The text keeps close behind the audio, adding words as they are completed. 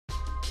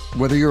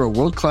Whether you're a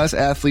world-class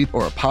athlete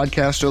or a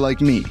podcaster like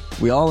me,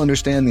 we all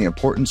understand the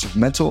importance of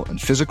mental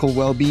and physical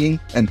well-being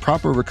and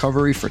proper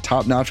recovery for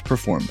top-notch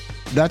performance.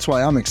 That's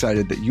why I'm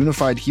excited that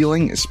Unified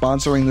Healing is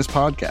sponsoring this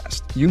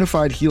podcast.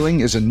 Unified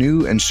Healing is a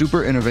new and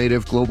super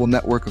innovative global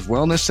network of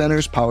wellness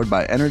centers powered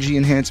by Energy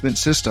Enhancement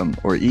System,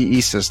 or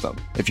EE System.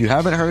 If you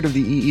haven't heard of the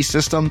EE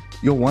System,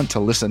 you'll want to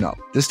listen up.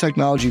 This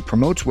technology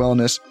promotes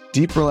wellness,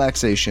 deep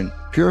relaxation,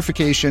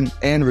 purification,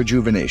 and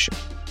rejuvenation.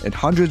 In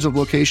hundreds of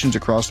locations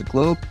across the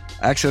globe,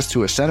 access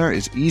to a center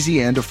is easy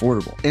and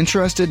affordable.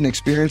 Interested in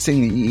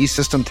experiencing the EE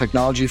System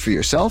technology for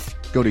yourself?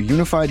 Go to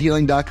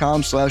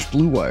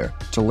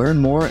unifiedhealing.com/bluewire to learn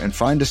more and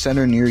find a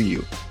center near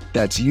you.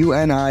 That's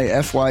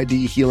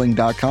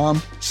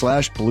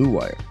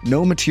unifydhealing.com/bluewire.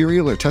 No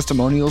material or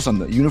testimonials on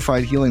the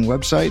Unified Healing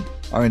website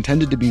are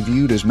intended to be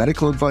viewed as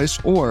medical advice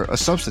or a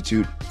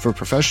substitute for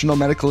professional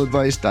medical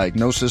advice,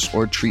 diagnosis,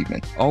 or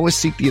treatment. Always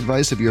seek the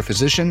advice of your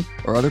physician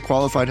or other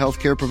qualified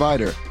healthcare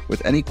provider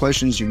with any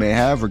questions you may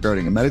have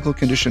regarding a medical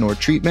condition or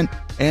treatment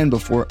and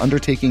before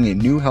undertaking a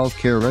new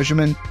healthcare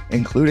regimen,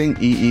 including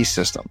EE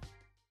System.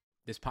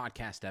 This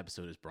podcast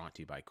episode is brought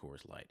to you by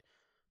Coors Light.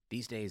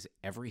 These days,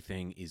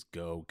 everything is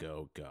go,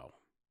 go, go.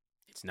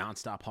 It's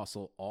nonstop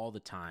hustle all the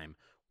time.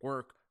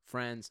 Work,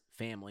 friends,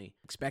 family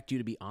expect you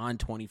to be on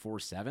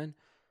 24/7.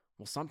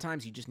 Well,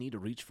 sometimes you just need to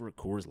reach for a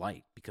Coors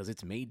Light because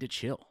it's made to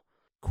chill.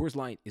 Coors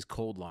Light is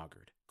cold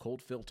lagered,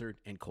 cold filtered,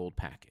 and cold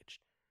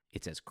packaged.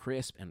 It's as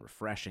crisp and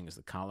refreshing as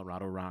the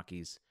Colorado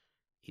Rockies.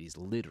 It is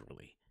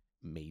literally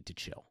made to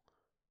chill.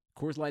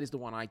 Coors Light is the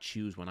one I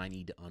choose when I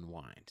need to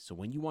unwind. So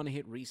when you want to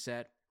hit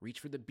reset,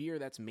 reach for the beer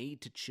that's made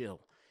to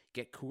chill.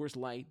 Get Coors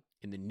Light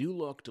in the new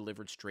look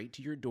delivered straight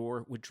to your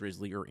door with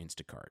Drizzly or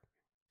Instacart.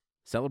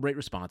 Celebrate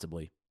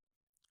responsibly.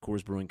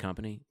 Coors Brewing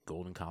Company,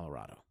 Golden,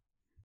 Colorado.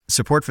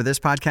 Support for this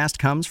podcast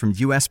comes from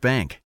U.S.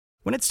 Bank.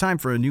 When it's time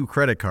for a new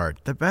credit card,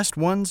 the best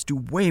ones do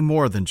way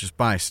more than just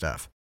buy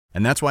stuff.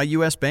 And that's why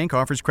U.S. Bank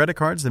offers credit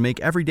cards that make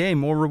every day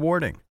more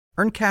rewarding.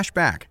 Earn cash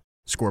back,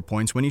 score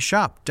points when you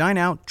shop, dine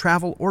out,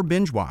 travel, or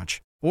binge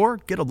watch, or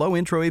get a low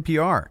intro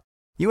APR.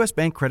 U.S.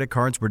 Bank credit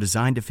cards were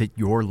designed to fit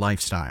your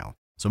lifestyle.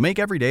 So make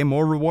every day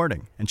more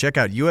rewarding and check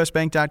out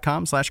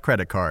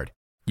usbank.com/credit card.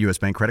 U.S.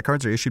 Bank credit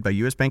cards are issued by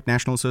U.S. Bank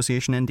National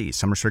Association ND.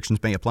 Some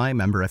restrictions may apply.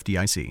 Member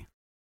FDIC.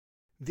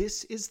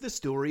 This is the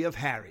story of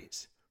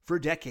Harry's. For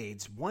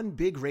decades, one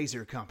big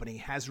razor company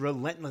has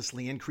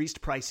relentlessly increased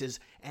prices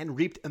and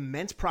reaped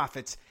immense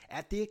profits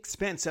at the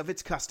expense of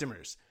its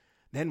customers.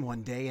 Then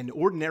one day, an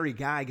ordinary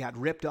guy got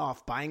ripped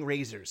off buying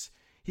razors.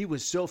 He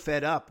was so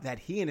fed up that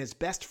he and his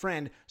best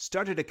friend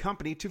started a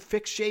company to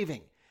fix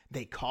shaving.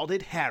 They called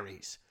it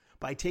Harry's.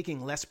 By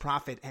taking less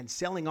profit and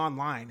selling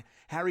online,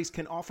 Harry's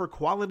can offer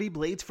quality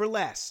blades for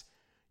less.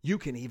 You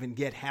can even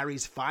get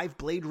Harry's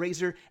 5-blade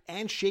razor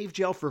and shave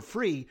gel for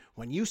free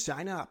when you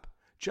sign up.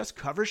 Just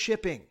cover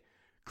shipping.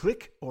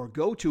 Click or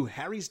go to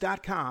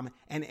harrys.com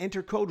and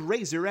enter code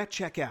RAZOR at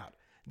checkout.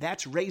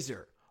 That's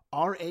RAZOR,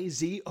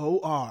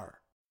 R-A-Z-O-R.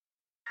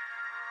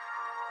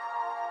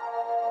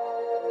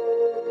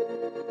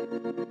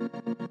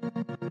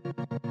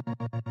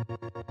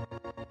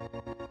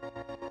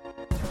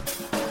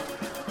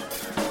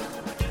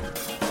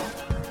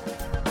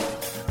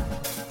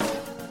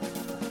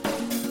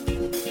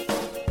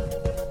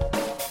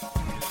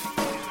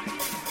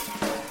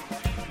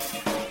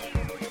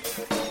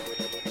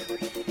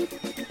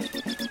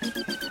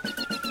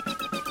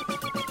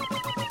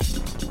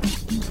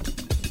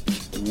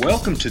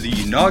 Welcome to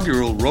the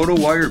inaugural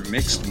RotoWire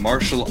Mixed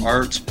Martial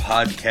Arts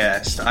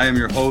Podcast. I am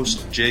your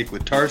host, Jake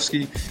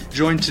Latarski,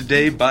 joined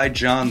today by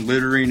John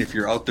Littering. If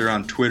you're out there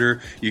on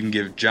Twitter, you can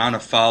give John a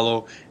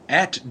follow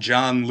at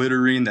John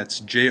Littering. That's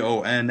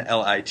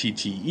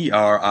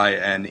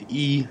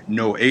JONLITTERINE.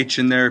 No H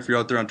in there. If you're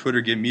out there on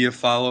Twitter, give me a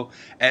follow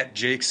at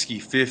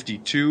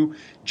JakeSki52.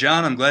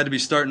 John, I'm glad to be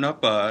starting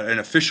up an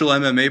official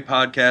MMA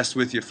podcast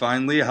with you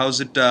finally.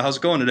 How's it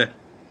going today?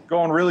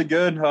 Going really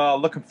good.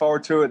 Looking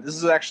forward to it. This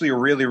is actually a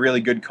really,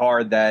 really good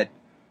card that,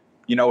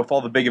 with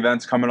all the big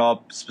events coming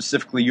up,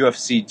 specifically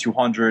UFC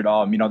 200,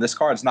 this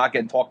card's not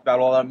getting talked about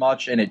all that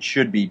much, and it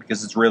should be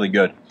because it's really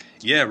good.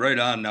 Yeah, right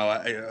on. Now,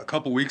 a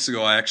couple weeks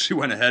ago, I actually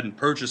went ahead and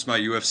purchased my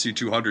UFC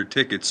 200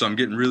 ticket, so I'm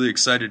getting really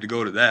excited to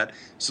go to that.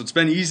 So it's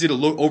been easy to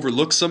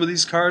overlook some of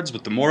these cards,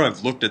 but the more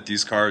I've looked at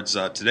these cards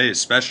today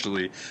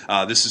especially,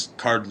 this is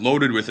card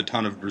loaded with a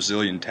ton of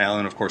Brazilian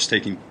talent, of course,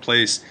 taking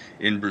place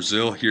in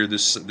Brazil here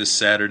this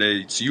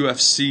Saturday. It's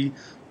UFC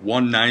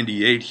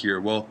 198 here.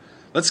 Well,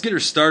 let's get her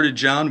started,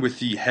 John, with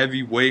the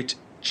heavyweight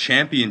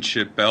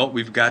championship belt.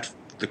 We've got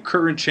the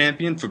current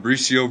champion,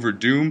 Fabricio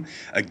Werdum,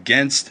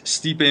 against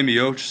Stipe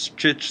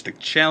Miocic, the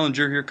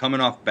challenger here, coming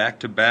off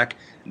back-to-back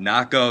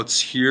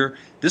knockouts here.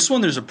 This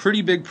one, there's a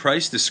pretty big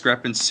price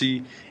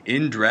discrepancy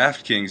in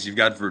DraftKings. You've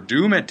got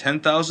Werdum at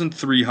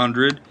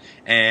 $10,300,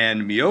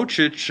 and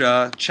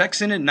Miocic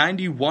checks in at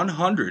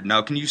 $9,100.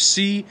 Now, can you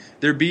see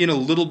there being a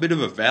little bit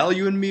of a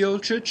value in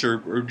Miocic,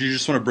 or do you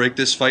just want to break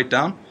this fight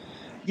down?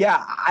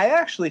 Yeah, I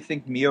actually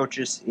think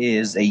Miocic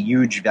is a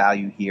huge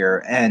value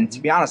here, and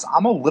to be honest,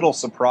 I'm a little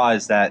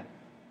surprised that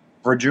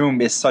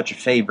Verdum is such a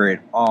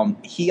favorite.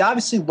 He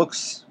obviously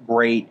looks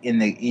great in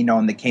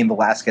the Cain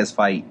Velasquez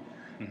fight.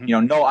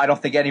 Mm-hmm. No, I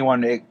don't think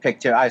anyone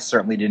picked him. I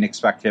certainly didn't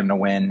expect him to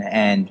win,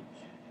 and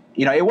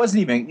it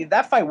wasn't even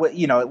that fight.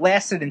 It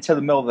lasted until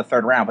the middle of the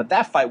third round, but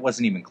that fight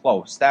wasn't even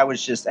close. That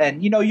was just,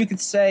 and you could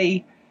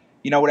say,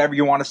 whatever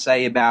you want to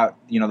say about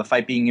the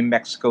fight being in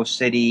Mexico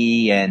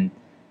City and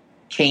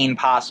Cain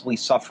possibly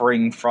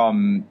suffering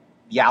from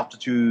the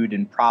altitude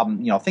and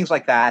things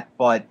like that.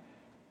 But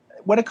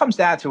when it comes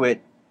down to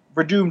it,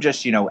 Verdum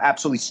just,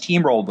 absolutely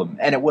steamrolled him.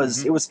 And it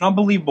was an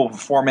unbelievable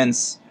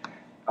performance.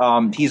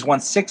 He's won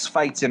 6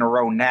 fights in a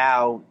row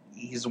now.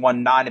 He's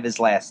won 9 of his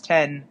last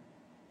 10.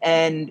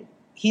 And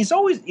he's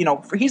always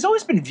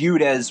been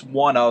viewed as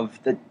one of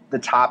the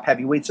top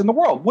heavyweights in the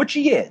world, which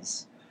he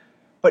is.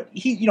 But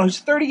he's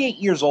 38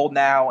 years old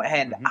now,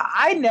 and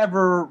I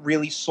never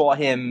really saw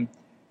him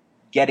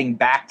getting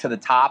back to the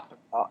top.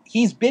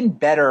 He's been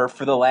better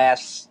for the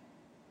last,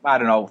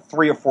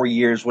 3 or 4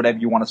 years, whatever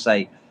you want to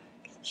say.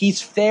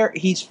 He's fared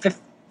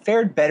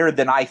better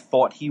than I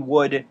thought he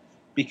would,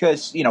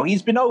 because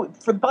he's been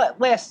for the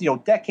last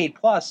decade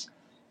plus,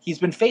 he's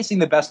been facing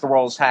the best the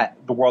world's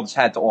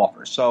had to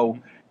offer. So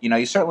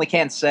you certainly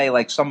can't say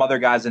like some other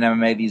guys in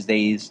MMA these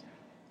days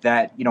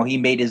that he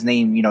made his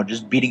name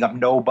just beating up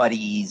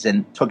nobodies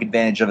and took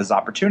advantage of his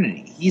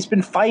opportunity. He's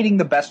been fighting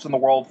the best in the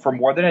world for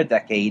more than a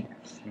decade,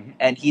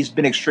 and he's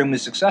been extremely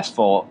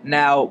successful.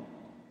 Now,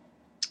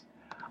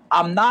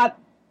 I'm not.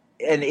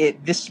 And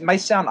this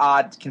might sound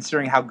odd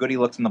considering how good he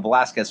looked in the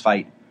Velasquez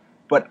fight,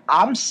 but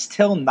I'm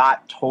still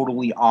not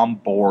totally on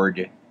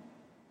board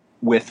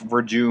with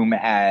Verdum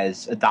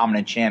as a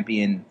dominant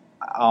champion.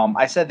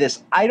 I said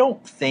this, I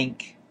don't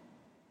think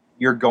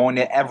you're going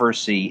to ever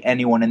see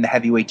anyone in the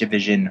heavyweight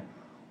division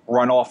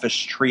run off a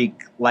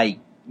streak like,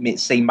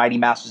 say, Mighty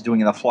Mouse is doing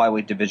in the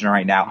flyweight division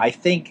right now. I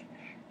think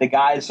the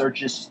guys are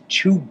just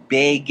too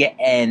big,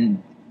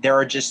 and there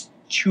are just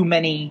too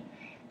many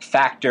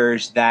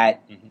factors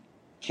that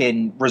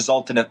can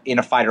result in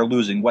a fighter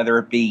losing, whether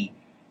it be,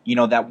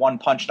 that one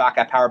punch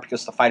knockout power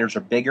because the fighters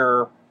are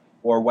bigger,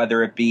 or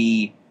whether it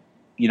be,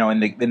 in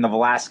the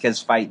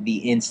Velasquez fight,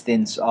 the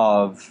instance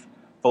of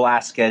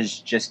Velasquez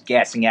just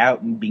gassing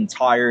out and being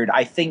tired.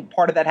 I think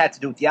part of that had to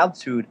do with the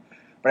altitude,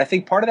 but I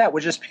think part of that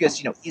was just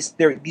because,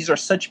 these are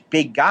such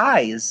big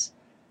guys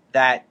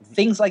that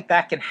things like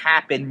that can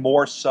happen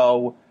more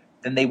so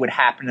than they would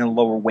happen in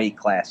lower weight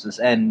classes.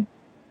 And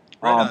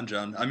right on,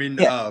 John. I mean,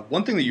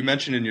 one thing that you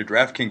mentioned in your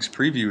DraftKings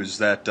preview is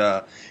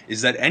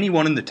that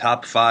anyone in the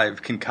top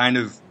 5 can kind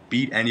of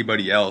beat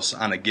anybody else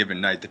on a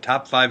given night. The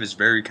top 5 is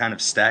very kind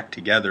of stacked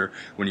together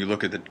when you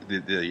look at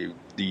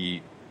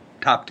the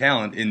top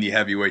talent in the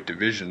heavyweight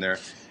division there.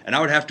 And I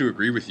would have to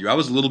agree with you. I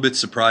was a little bit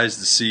surprised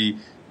to see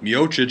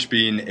Miocic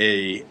being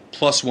a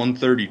plus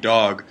 130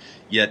 dog,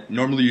 yet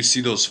normally you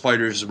see those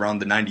fighters around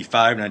the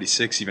 95,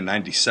 96, even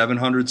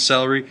 9,700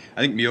 salary.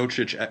 I think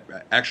Miocic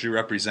actually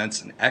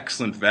represents an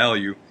excellent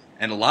value,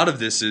 and a lot of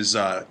this is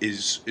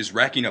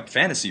racking up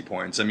fantasy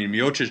points. I mean,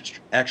 Miocic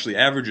actually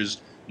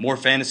averages more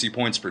fantasy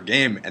points per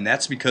game, and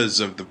that's because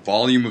of the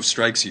volume of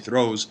strikes he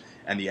throws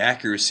and the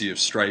accuracy of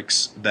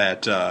strikes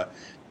that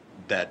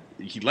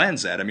he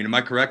lands at. I mean, am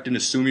I correct in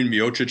assuming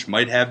Miocic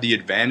might have the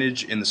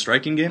advantage in the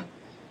striking game?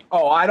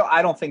 Oh,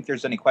 I don't think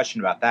there's any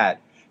question about that.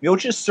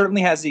 Miocic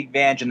certainly has the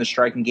advantage in the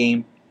striking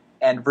game,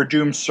 and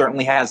Verdum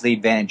certainly has the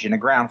advantage in a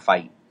ground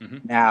fight.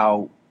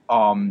 Now,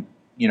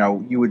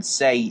 you would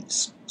say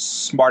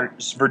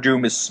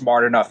Verdum is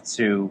smart enough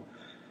to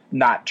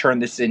not turn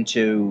this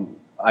into,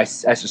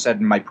 as I said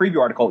in my preview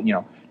article,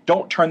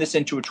 don't turn this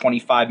into a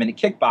 25-minute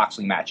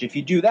kickboxing match. If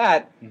you do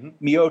that,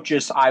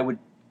 Miocic, I would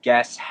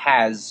guess,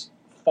 has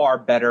far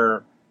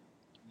better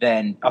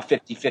than a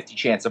 50-50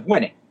 chance of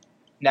winning.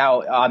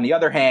 Now, on the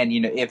other hand,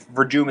 if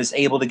Verdum is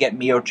able to get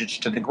Miocic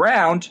to the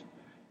ground,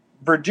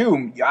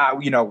 Verdum,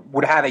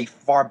 would have a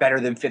far better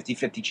than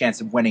 50-50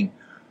 chance of winning.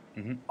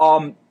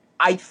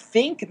 I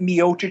think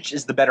Miocic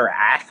is the better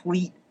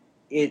athlete.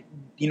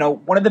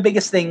 One of the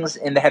biggest things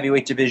in the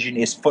heavyweight division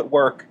is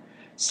footwork,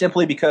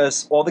 simply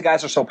because all the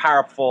guys are so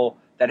powerful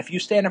that if you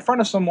stand in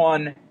front of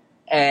someone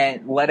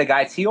and let a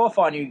guy tee off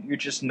on you, you're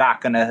just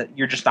not gonna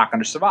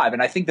survive.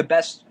 And I think the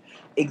best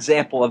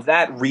example of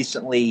that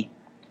recently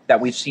that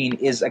we've seen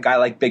is a guy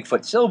like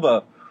Bigfoot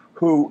Silva,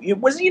 who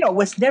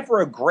was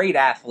never a great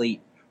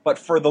athlete, but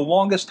for the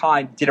longest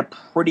time did a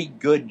pretty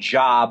good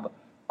job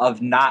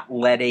of not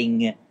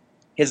letting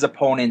his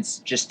opponents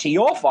just tee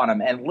off on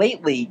him. And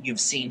lately you've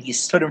seen he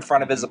stood in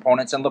front of his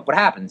opponents, and look what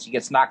happens. He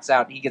gets knocked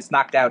out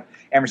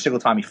every single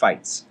time he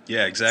fights.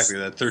 Yeah, exactly.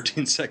 That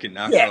 13-second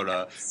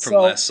knockout from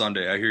last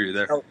Sunday. I hear you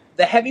there.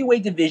 The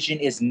heavyweight division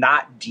is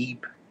not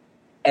deep,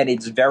 and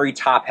it's very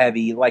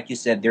top-heavy. Like you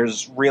said,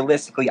 there's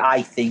realistically,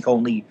 I think,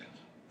 only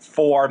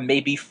 4,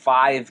 maybe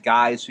 5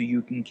 guys who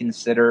you can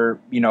consider,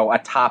 a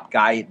top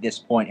guy at this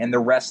point. And the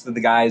rest of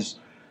the guys,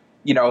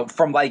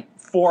 from like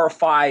 4 or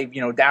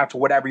 5, down to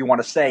whatever you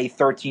want to say,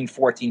 13,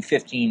 14,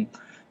 15,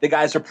 the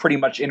guys are pretty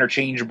much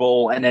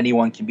interchangeable, and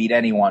anyone can beat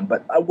anyone.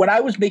 But when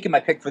I was making my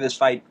pick for this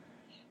fight,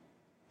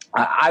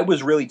 I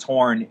was really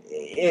torn.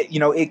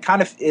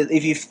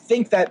 If you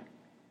think that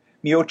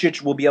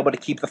Miocic will be able to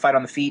keep the fight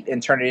on the feet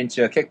and turn it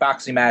into a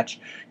kickboxing match,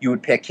 you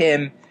would pick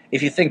him.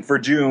 If you think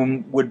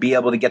Verdum would be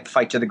able to get the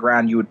fight to the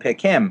ground, you would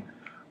pick him.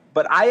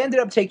 But I ended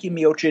up taking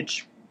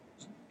Miocic,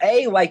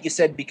 like you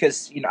said,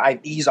 because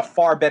he's a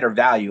far better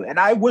value. And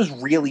I was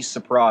really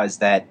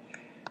surprised that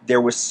there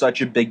was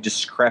such a big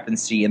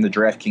discrepancy in the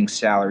DraftKings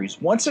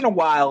salaries. Once in a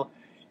while,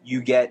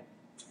 you get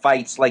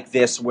fights like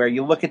this where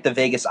you look at the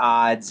Vegas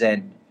odds,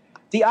 and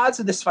the odds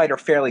of this fight are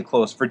fairly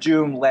close.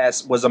 Verdum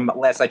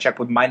last I checked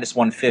was minus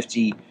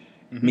 150.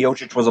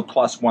 Miocic was a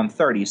plus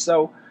 130.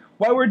 So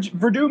while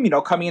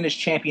Verdum, coming in as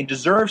champion,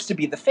 deserves to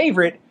be the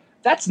favorite,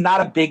 that's not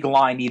a big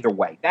line either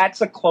way. That's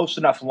a close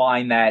enough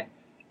line that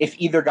if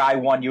either guy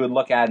won, you would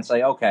look at it and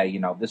say, okay,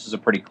 this is a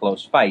pretty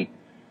close fight.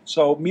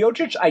 So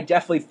Miocic, I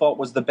definitely thought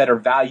was the better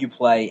value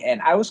play,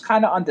 and I was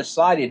kind of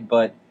undecided,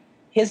 but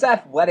his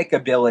athletic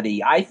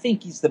ability, I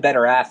think he's the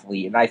better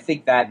athlete, and I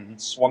think that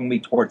swung me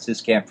towards his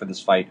camp for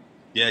this fight.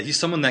 Yeah, he's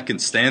someone that can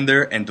stand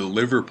there and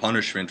deliver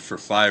punishment for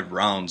 5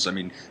 rounds. I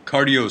mean,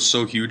 cardio is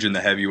so huge in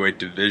the heavyweight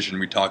division.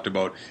 We talked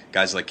about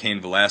guys like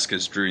Cain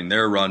Velasquez during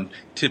their run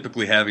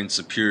typically having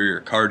superior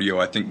cardio.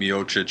 I think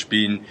Miocic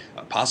being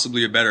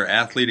possibly a better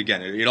athlete.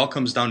 Again, it all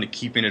comes down to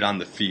keeping it on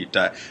the feet.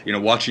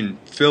 Watching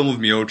film of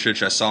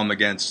Miocic, I saw him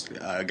against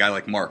a guy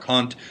like Mark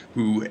Hunt,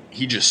 who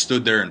he just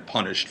stood there and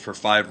punished for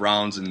 5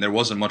 rounds, and there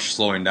wasn't much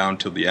slowing down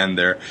till the end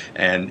there.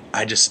 And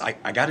I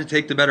got to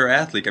take the better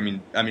athlete. I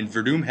mean,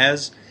 Verdum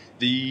has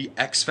the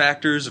X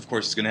factors. Of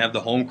course, he's going to have the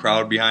home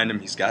crowd behind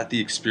him. He's got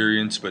the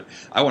experience, but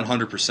I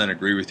 100%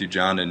 agree with you,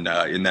 John, in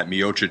that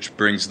Miocic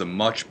brings the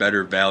much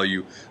better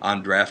value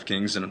on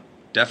DraftKings and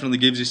definitely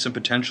gives you some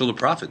potential to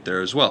profit there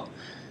as well.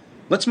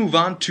 Let's move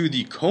on to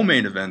the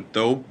co-main event,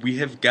 though. We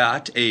have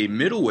got a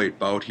middleweight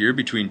bout here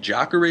between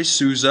Jacare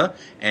Souza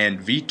and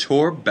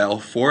Vitor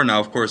Belfort.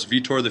 Now, of course,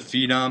 Vitor the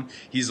Phenom,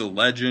 he's a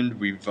legend.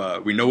 We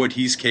know what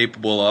he's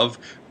capable of,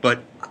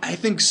 but I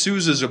think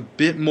Souza's a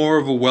bit more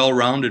of a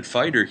well-rounded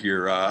fighter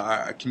here.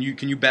 Can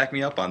you back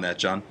me up on that,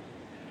 John?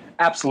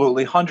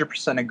 Absolutely,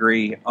 100%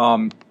 agree.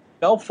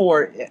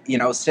 Belfort,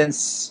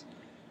 since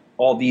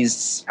all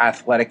these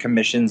athletic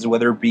commissions,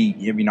 whether it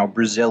be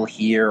Brazil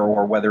here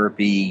or whether it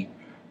be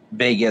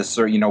Vegas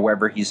or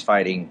wherever he's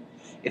fighting,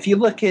 if you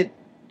look at,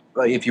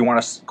 if you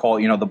want to call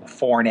it, the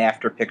before and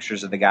after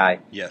pictures of the guy,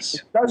 yes,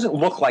 it doesn't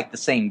look like the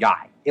same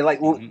guy. He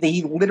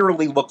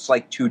literally looks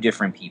like two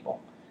different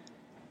people.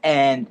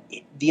 And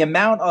the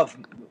amount of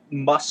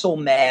muscle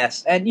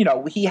mass, and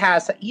he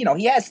has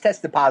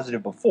tested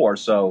positive before,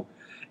 so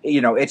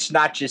it's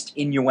not just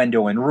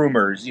innuendo and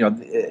rumors.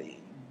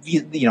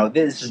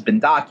 This has been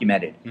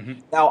documented.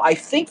 Now, I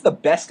think the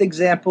best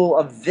example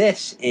of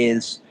this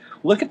is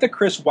look at the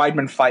Chris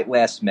Weidman fight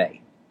last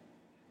May.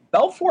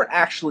 Belfort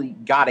actually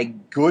got a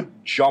good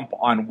jump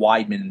on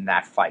Weidman in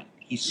that fight.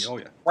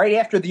 Right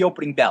after the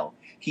opening bell,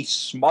 he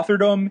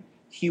smothered him.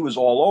 He was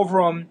all over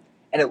him.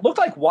 And it looked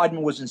like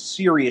Weidman was in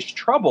serious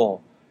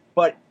trouble,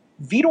 but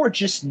Vitor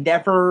just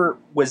never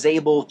was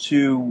able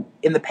to,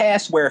 in the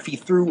past where if he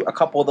threw a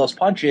couple of those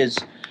punches,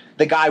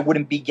 the guy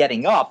wouldn't be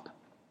getting up.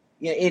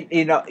 In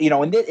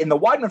the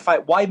Weidman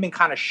fight, Weidman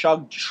kind of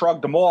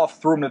shrugged him off,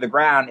 threw him to the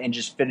ground, and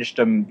just finished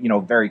him,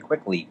 very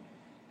quickly.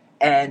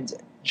 And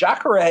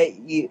Jacare,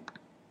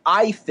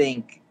 I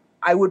think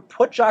I would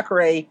put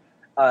Jacare,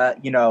 a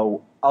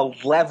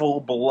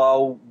level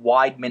below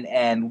Weidman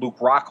and Luke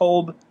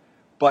Rockhold.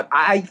 But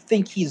I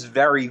think he's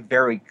very,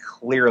 very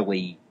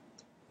clearly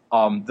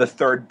the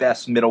third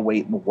best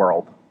middleweight in the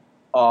world.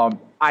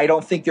 I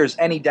don't think there's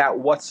any doubt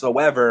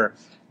whatsoever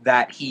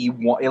that he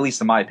won, at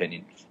least in my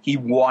opinion, he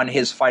won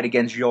his fight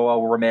against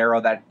Yoel Romero,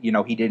 that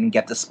he didn't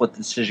get the split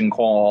decision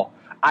call.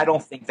 I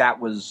don't think that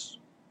was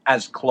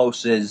as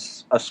close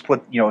as a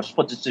split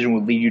decision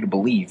would lead you to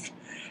believe.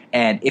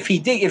 And if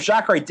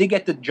Jacare did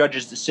get the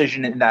judge's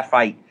decision in that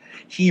fight,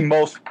 he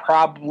most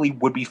probably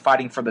would be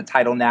fighting for the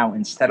title now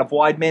instead of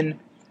Weidman.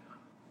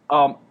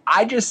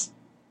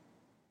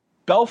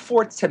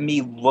 Belfort to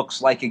me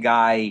looks like a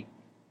guy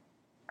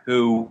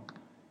who,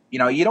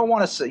 you don't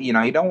want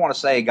to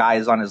say a guy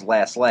is on his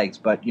last legs,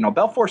 but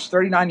Belfort's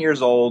 39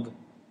 years old,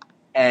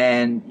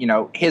 and he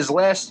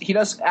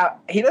doesn't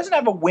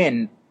have a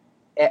win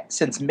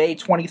since May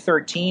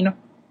 2013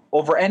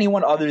 over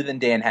anyone other than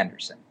Dan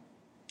Henderson.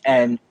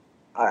 And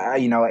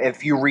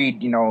if you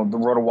read the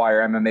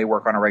RotoWire MMA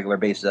work on a regular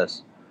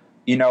basis,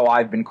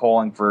 I've been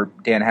calling for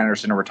Dan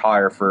Henderson to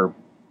retire for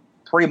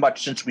pretty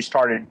much since we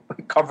started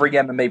covering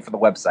MMA for the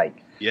website.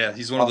 Yeah,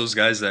 he's one of those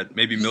guys that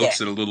maybe milks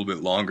it a little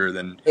bit longer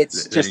than he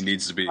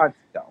needs to be.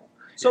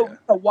 So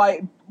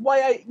why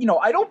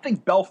I don't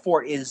think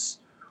Belfort is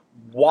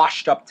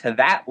washed up to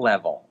that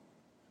level.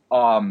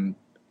 I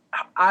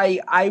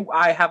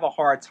have a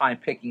hard time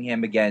picking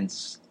him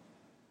against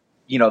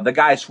the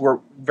guys who are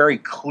very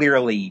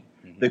clearly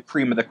the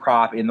cream of the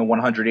crop in the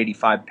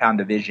 185-pound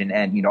division,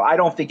 and I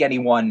don't think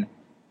anyone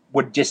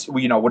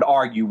would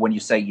argue when you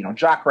say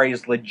Jacare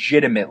is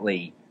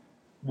legitimately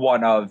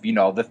one of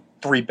the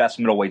 3 best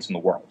middleweights in the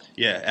world.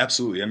 Yeah,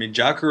 absolutely. I mean,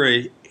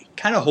 Jacare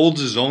kind of holds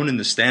his own in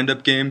the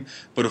stand-up game,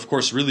 but of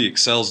course really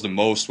excels the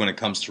most when it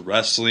comes to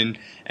wrestling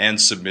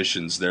and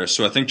submissions there.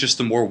 So I think just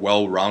the more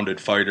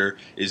well-rounded fighter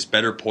is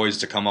better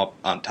poised to come up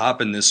on top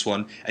in this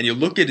one. And you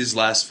look at his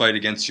last fight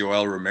against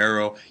Yoel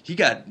Romero, he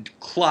got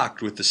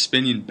clocked with the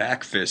spinning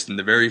back fist in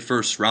the very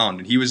first round,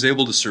 and he was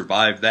able to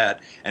survive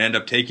that and end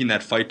up taking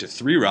that fight to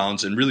 3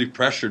 rounds and really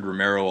pressured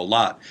Romero a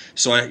lot.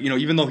 So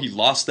even though he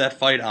lost that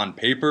fight on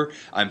paper,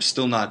 I'm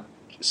still not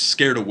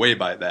scared away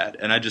by that.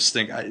 And I just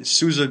think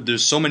Souza,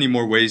 there's so many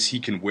more ways he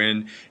can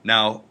win.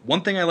 Now,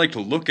 one thing I like to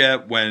look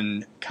at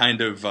when kind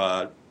of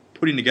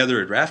putting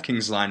together a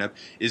DraftKings lineup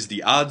is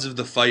the odds of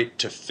the fight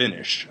to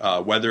finish,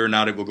 whether or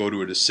not it will go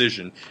to a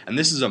decision. And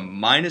this is a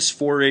minus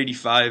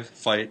 485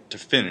 fight to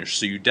finish.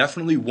 So you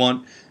definitely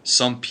want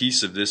some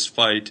piece of this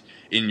fight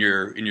in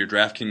your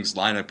DraftKings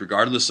lineup,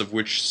 regardless of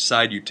which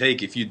side you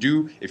take. If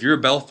you're a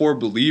Belfort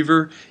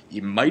believer,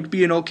 it might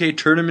be an okay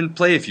tournament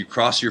play if you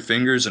cross your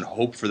fingers and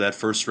hope for that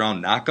first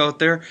round knockout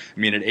there. I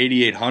mean, at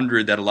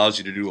 8,800, that allows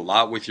you to do a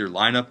lot with your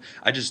lineup.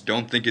 I just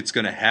don't think it's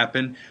going to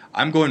happen.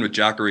 I'm going with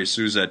Jacare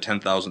Souza at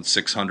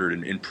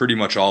 10,600 in pretty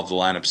much all of the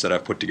lineups that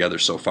I've put together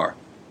so far.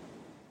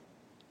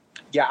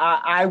 Yeah,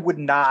 I would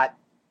not.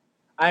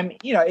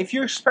 If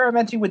you're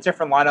experimenting with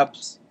different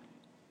lineups,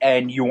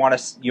 and you want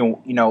to,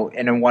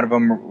 and in one of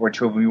them or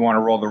two of them you want to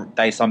roll the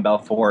dice on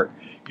Belfort,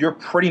 you're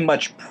pretty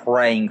much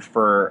praying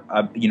for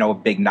a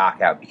big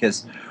knockout,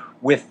 because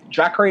with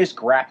Jacare's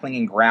grappling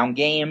and ground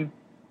game,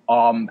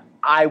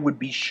 I would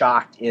be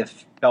shocked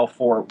if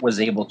Belfort was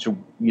able to,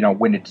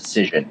 win a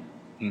decision.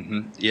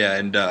 Mm-hmm. Yeah,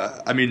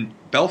 and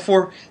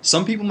Belfort,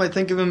 some people might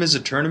think of him as a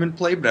tournament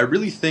play, but I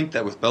really think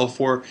that with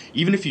Belfort,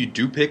 even if you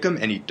do pick him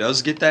and he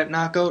does get that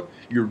knockout,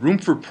 your room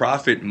for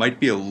profit might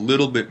be a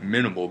little bit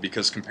minimal,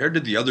 because compared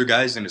to the other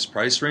guys in his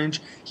price range,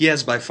 he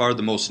has by far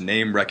the most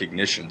name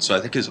recognition. So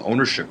I think his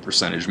ownership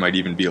percentage might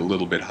even be a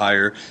little bit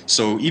higher.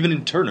 So even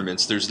in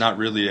tournaments, there's not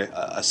really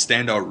a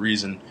standout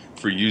reason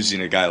for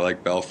using a guy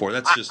like Belfort.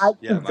 That's just I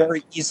can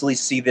very easily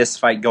see this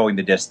fight going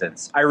the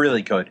distance. I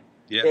really could.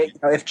 Yeah.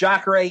 If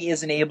Jacare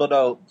isn't able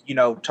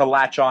to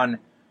latch on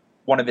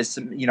one of his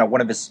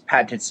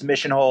patented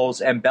submission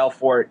holes, and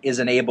Belfort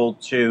isn't able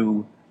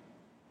to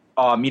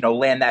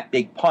land that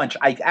big punch,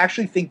 I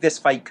actually think this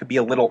fight could be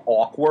a little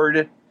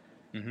awkward.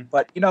 Mm-hmm.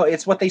 But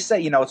it's what they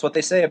say. It's what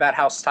they say about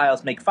how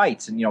styles make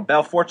fights. And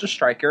Belfort's a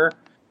striker,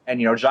 and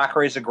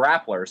Jacare's a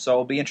grappler. So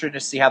it'll be interesting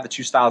to see how the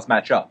two styles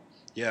match up.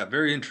 Yeah,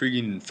 very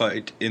intriguing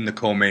fight in the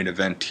co-main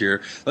event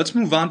here. Let's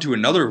move on to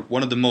another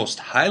one of the most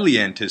highly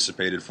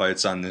anticipated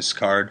fights on this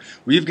card.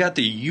 We've got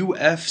the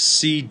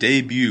UFC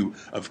debut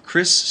of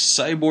Chris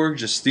Cyborg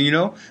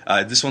Justino.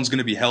 This one's going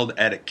to be held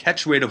at a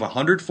catch weight of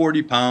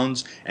 140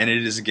 pounds, and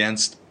it is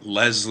against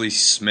Leslie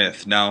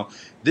Smith. Now,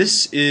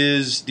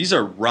 these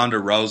are Ronda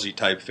Rousey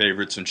type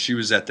favorites when she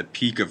was at the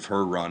peak of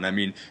her run. I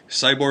mean,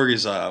 Cyborg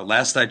is,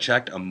 last I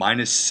checked, a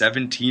minus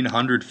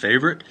 1,700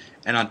 favorite.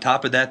 And on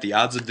top of that, the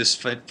odds of this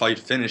fight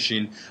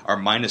finishing are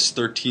minus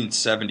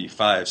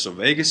 1375. So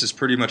Vegas is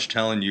pretty much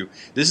telling you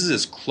this is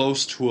as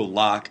close to a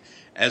lock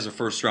as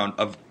for a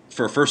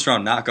first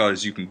round knockout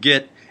as you can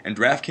get. And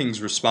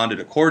DraftKings responded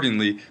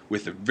accordingly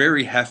with a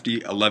very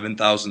hefty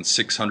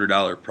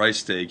 $11,600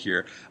 price tag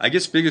here. I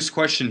guess biggest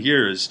question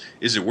here is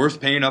it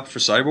worth paying up for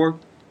Cyborg?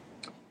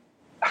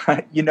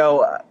 I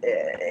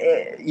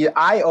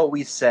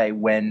always say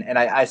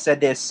I said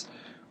this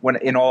when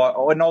in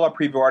all our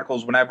preview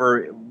articles,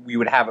 whenever we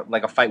would have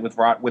like a fight with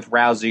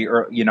Rousey,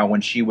 or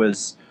when she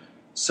was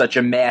such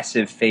a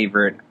massive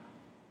favorite,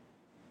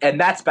 and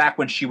that's back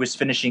when she was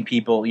finishing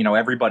people,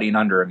 everybody in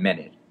under a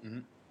minute. Mm-hmm.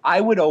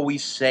 I would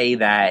always say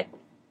that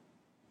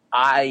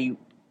I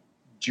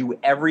do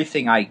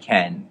everything I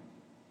can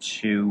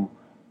to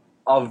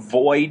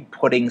avoid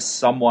putting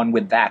someone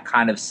with that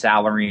kind of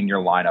salary in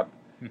your lineup,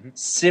 mm-hmm.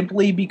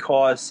 simply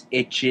because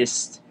it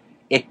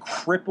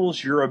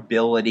cripples your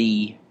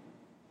ability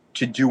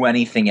to do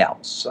anything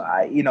else.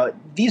 If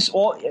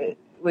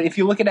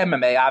you look at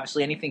MMA,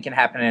 obviously anything can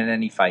happen in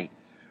any fight.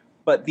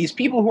 But these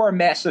people who are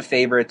massive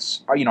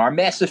favorites are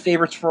massive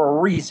favorites for a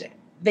reason.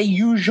 They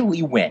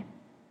usually win.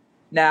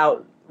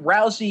 Now,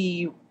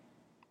 Rousey,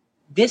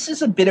 this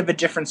is a bit of a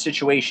different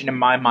situation in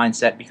my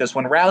mindset, because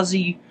when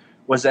Rousey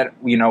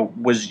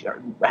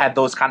had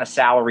those kind of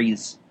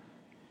salaries,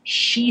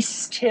 she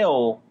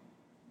still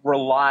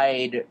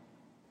relied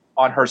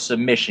on her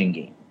submission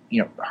game.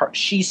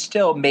 She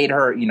still made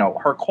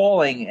her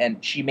calling,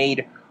 and she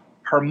made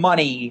her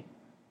money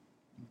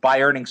by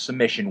earning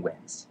submission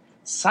wins.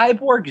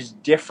 Cyborg is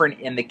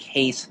different in the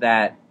case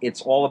that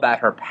it's all about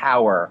her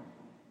power.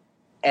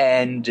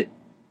 And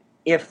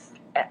if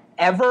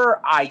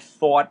ever I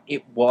thought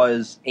it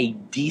was a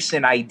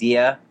decent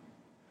idea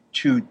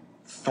to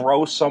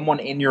throw someone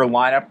in your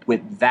lineup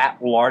with that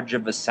large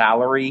of a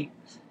salary,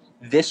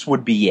 this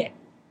would be it.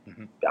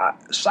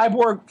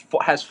 Cyborg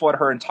has fought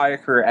her entire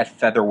career at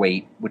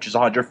featherweight, which is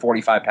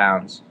 145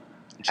 pounds.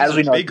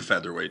 She's a big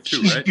featherweight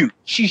too, right? Huge.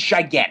 She's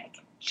gigantic.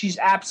 She's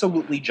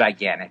absolutely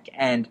gigantic.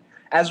 And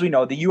as we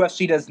know, the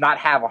UFC does not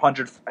have a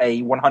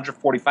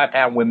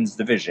 145-pound women's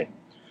division.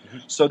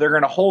 So they're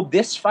going to hold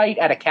this fight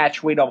at a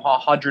catch weight of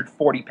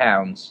 140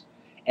 pounds.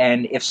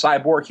 And if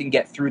Cyborg can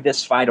get through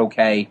this fight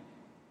okay,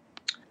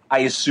 I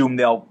assume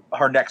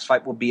her next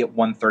fight will be at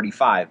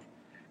 135.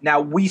 Now,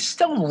 we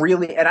still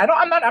really, and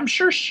I'm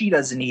sure she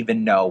doesn't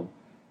even know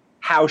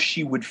how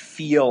she would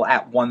feel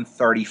at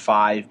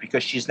 135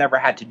 because she's never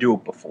had to do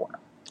it before.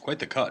 Quite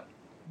the cut.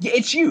 Yeah,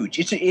 it's huge.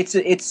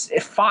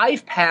 It's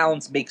 5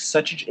 pounds makes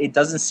it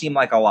doesn't seem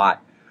like a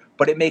lot,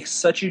 but it makes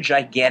such a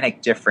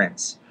gigantic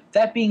difference.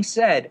 That being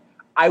said,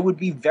 I would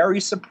be very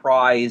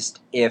surprised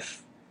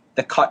if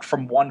the cut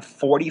from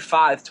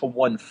 145 to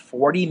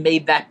 140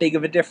 made that big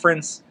of a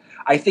difference.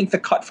 I think the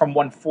cut from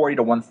 140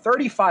 to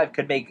 135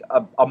 could make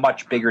a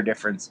much bigger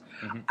difference.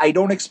 Mm-hmm. I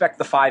don't expect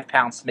the 5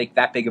 pounds to make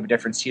that big of a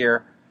difference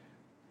here.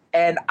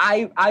 And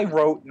I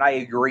wrote and I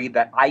agree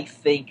that I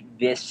think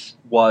this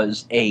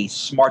was a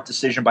smart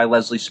decision by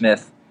Leslie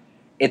Smith.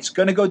 It's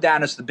going to go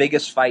down as the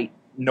biggest fight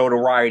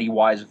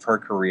notoriety-wise of her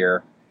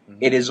career. Mm-hmm.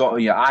 It is.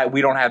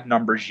 We don't have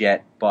numbers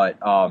yet, but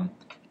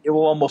it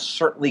will almost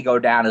certainly go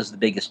down as the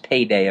biggest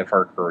payday of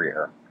her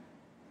career.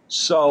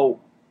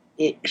 So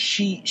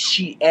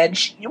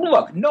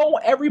look,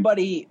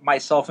 everybody,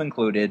 myself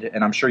included,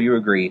 and I'm sure you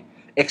agree,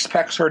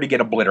 expects her to get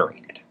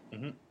obliterated.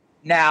 Mm-hmm.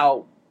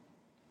 Now,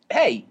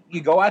 hey,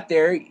 you go out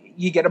there,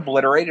 you get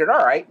obliterated,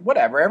 all right,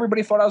 whatever.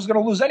 Everybody thought I was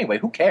going to lose anyway.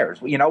 Who cares?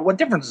 What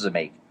difference does it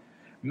make?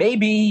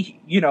 Maybe,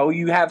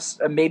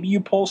 maybe you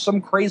pull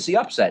some crazy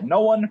upset.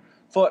 No one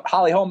thought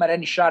Holly Holm had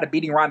any shot at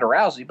beating Ronda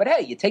Rousey, but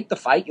hey, you take the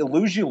fight, you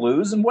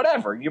lose, and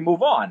whatever, you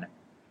move on.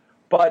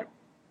 But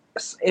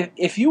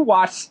if you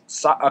watch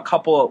a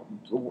couple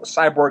of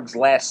Cyborg's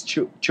last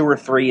two or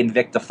three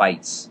Invicta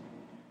fights,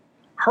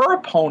 her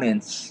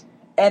opponents,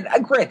 and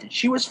granted,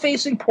 she was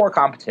facing poor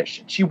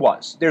competition. She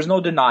was. There's no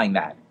denying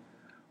that.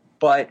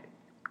 But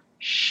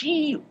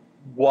she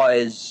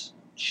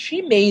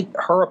made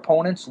her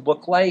opponents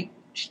look like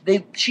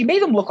she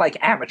made them look like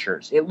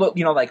amateurs. It looked,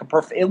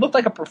 it looked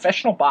like a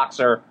professional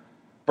boxer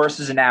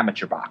versus an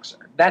amateur boxer.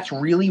 That's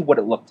really what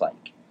it looked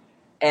like.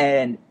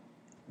 And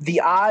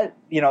the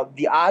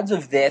odds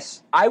of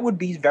this, I would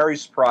be very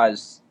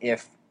surprised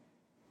if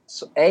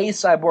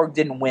Cyborg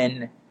didn't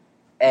win.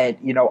 And,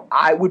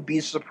 I would be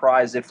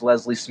surprised if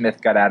Leslie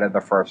Smith got out of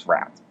the first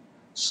round.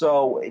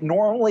 So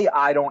normally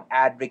I don't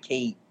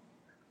advocate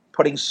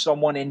putting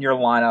someone in your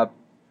lineup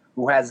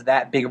who has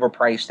that big of a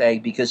price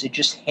tag because it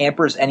just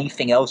hampers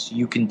anything else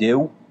you can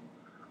do.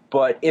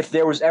 But if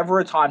there was ever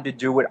a time to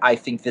do it, I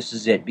think this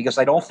is it. Because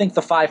I don't think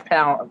the 5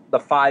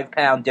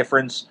 pound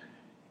difference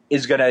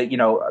is going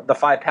to, the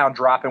 5 pound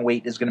drop in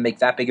weight is going to make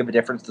that big of a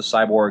difference to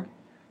Cyborg.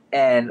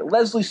 And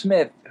Leslie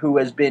Smith, who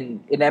has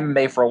been in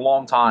MMA for a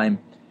long time,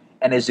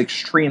 and is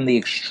extremely,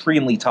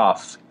 extremely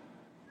tough,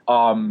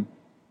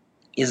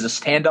 is a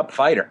stand-up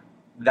fighter.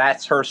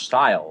 That's her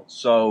style.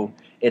 So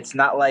it's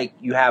not like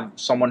you have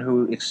someone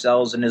who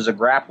excels and is a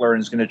grappler and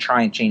is going to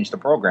try and change the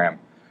program.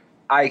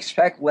 I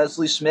expect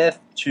Leslie Smith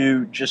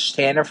to just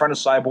stand in front of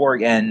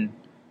Cyborg and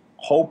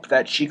hope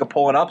that she could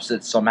pull an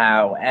upset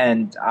somehow,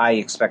 and I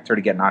expect her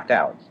to get knocked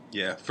out.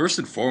 Yeah, first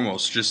and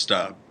foremost, just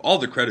all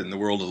the credit in the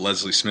world to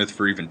Leslie Smith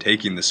for even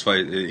taking this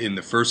fight in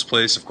the first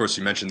place. Of course,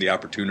 you mentioned the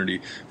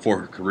opportunity for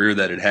her career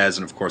that it has,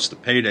 and of course the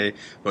payday.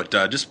 But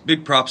just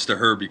big props to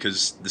her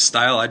because the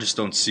style, I just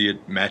don't see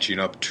it matching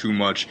up too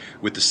much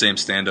with the same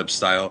stand-up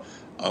style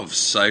of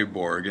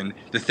Cyborg. And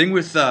the thing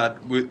with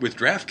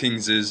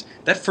DraftKings is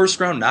that first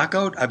round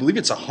knockout, I believe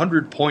it's a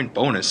 100-point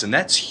bonus, and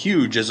that's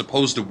huge as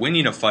opposed to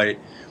winning a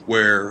fight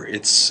where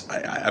it's,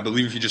 I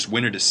believe if you just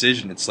win a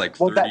decision, it's like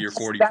 30 or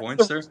 40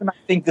 points there. I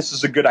think this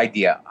is a good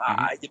idea.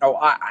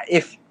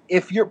 Mm-hmm.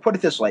 If you're, put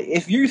it this way,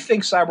 if you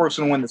think Cyborg's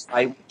going to win this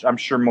fight, which I'm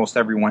sure most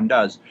everyone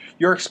does,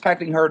 you're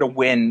expecting her to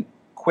win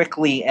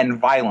quickly and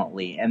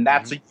violently, and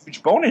that's a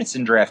huge bonus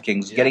in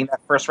DraftKings, getting that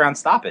first round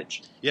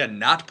stoppage. Yeah,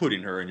 not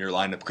putting her in your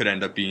lineup could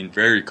end up being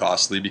very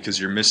costly because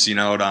you're missing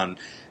out on,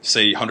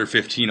 say,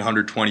 115,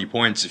 120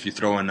 points if you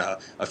throw in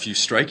a few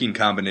striking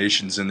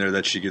combinations in there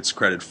that she gets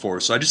credit for.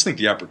 So I just think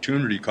the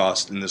opportunity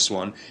cost in this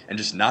one and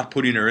just not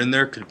putting her in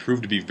there could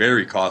prove to be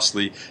very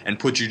costly and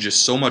put you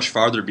just so much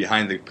farther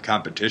behind the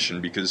competition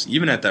because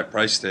even at that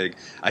price tag,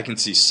 I can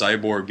see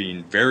Cyborg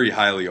being very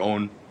highly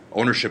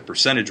ownership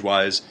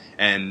percentage-wise,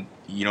 and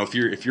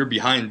if you're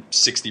behind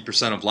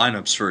 60% of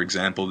lineups, for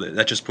example,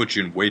 that just puts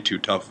you in way too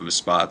tough of a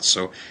spot.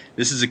 So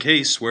this is a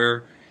case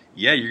where,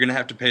 you're going to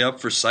have to pay up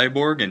for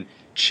Cyborg, and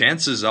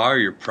chances are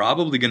you're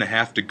probably going to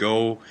have to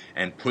go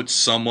and put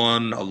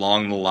someone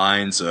along the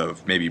lines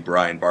of maybe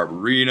Brian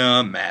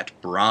Barberina, Matt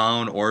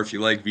Brown, or if you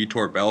like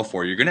Vitor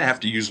Belfort, you're going to have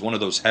to use one of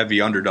those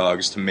heavy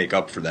underdogs to make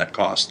up for that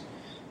cost.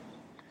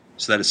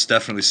 So that is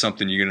definitely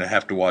something you're going to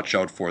have to watch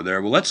out for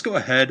there. Well, let's go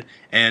ahead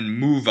and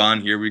move on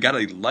here. We got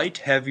a light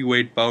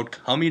heavyweight bout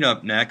coming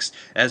up next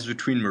as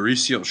between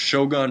Mauricio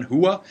Shogun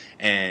Rua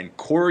and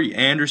Corey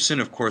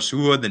Anderson. Of course,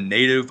 Rua, the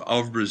native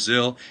of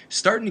Brazil,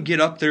 starting to get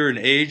up there in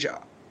age,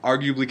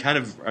 arguably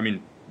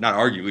not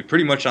arguably,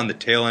 pretty much on the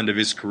tail end of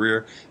his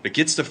career, but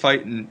gets to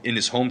fight in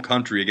his home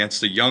country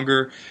against a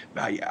younger,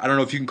 I don't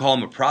know if you can call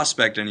him a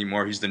prospect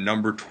anymore. He's the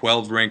number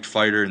 12 ranked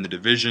fighter in the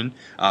division,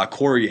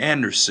 Corey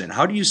Anderson.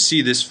 How do you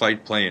see this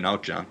fight playing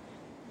out, John?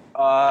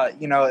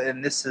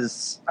 And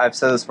I've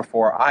said this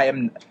before,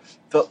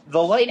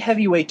 the light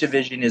heavyweight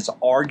division is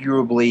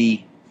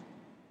arguably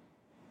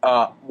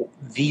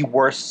the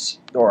worst,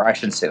 or I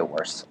shouldn't say the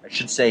worst, I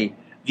should say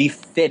the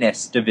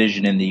thinnest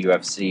division in the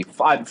UFC.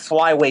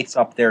 Flyweight's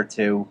up there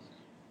too.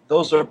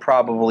 Those are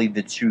probably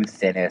the two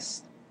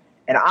thinnest.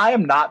 And I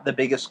am not the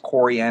biggest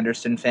Corey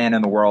Anderson fan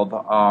in the world.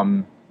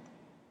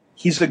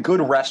 He's a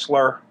good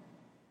wrestler.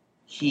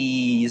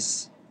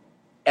 He's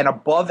an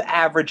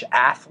above-average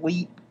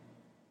athlete,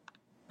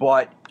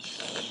 but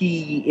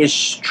he is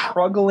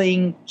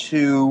struggling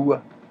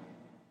to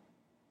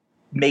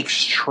make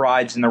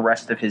strides in the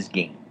rest of his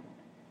game.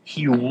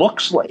 He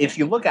looks like, if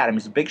you look at him,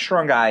 he's a big,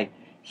 strong guy.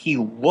 He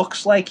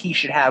looks like he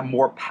should have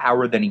more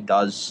power than he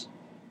does.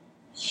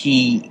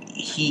 He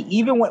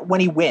even when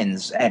he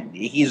wins, and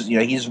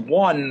he's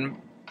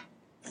won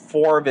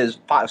five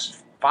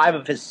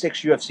of his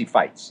 6 UFC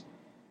fights.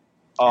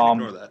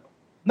 Can't ignore that.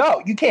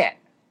 No, you can't.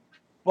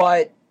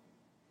 But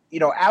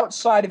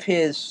outside of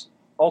his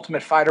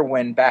Ultimate Fighter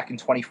win back in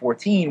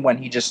 2014, when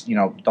he just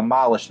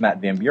demolished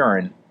Matt Van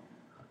Buren,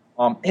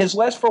 his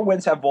last 4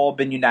 wins have all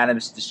been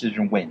unanimous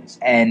decision wins,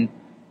 and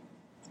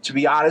to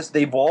be honest,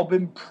 they've all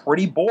been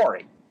pretty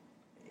boring.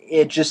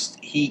 It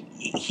just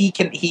he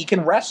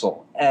can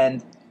wrestle,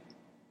 and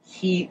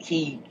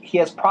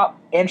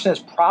Anderson has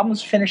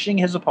problems finishing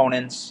his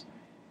opponents.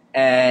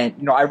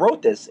 And I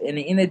wrote this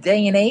in a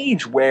day and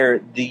age where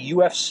the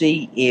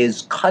UFC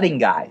is cutting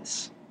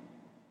guys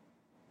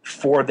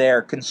for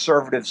their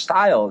conservative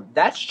style.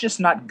 That's just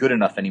not good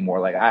enough anymore.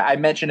 Like I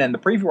mentioned in the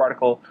preview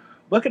article,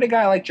 look at a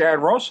guy like Jared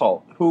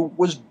Rosholt, who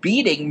was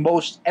beating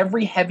most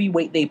every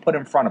heavyweight they put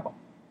in front of him.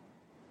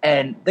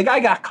 And the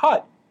guy got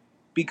cut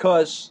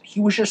because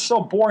he was just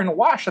so boring to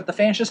watch that the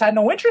fans just had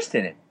no interest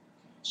in it.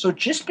 So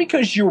just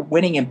because you're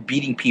winning and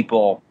beating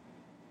people,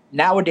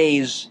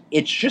 nowadays,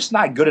 it's just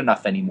not good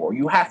enough anymore.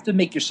 You have to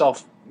make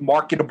yourself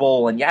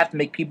marketable, and you have to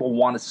make people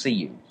want to see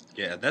you.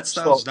 Yeah, that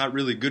style's not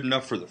really good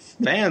enough for the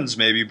fans,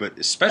 maybe, but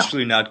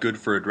especially not good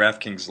for a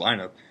DraftKings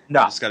lineup.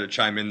 No. I just got to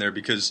chime in there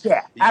because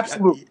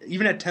absolutely.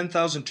 Even at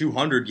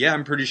 10,200,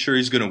 I'm pretty sure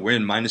he's going to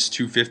win, minus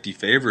 250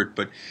 favorite,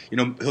 but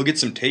he'll get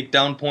some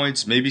takedown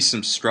points, maybe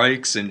some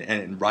strikes,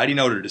 and riding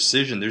out a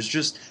decision. There's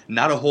just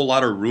not a whole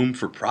lot of room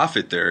for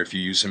profit there if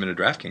you use him in a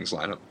DraftKings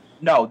lineup.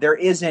 No, there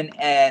isn't,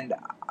 and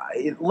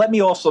let me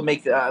also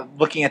make,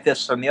 looking at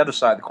this from the other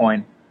side of the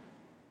coin,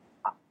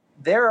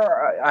 there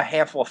are a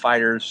handful of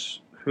fighters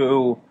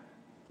who,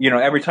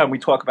 every time we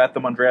talk about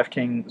them on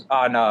DraftKings,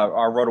 on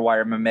our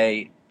RotoWire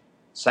MMA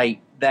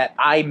site, that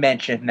I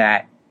mention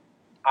that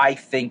I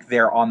think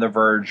they're on the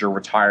verge of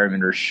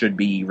retirement or should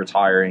be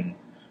retiring.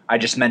 I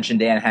just mentioned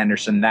Dan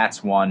Henderson.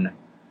 That's one.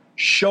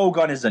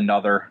 Shogun is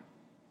another.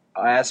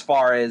 As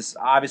far as,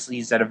 obviously,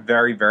 he's had a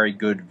very, very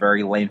good,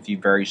 very lengthy,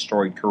 very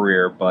storied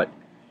career, but,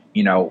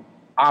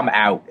 I'm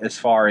out as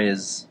far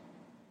as,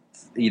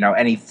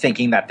 any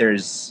thinking that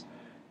there's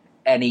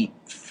any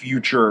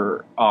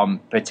future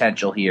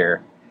potential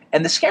here.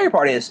 And the scary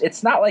part is,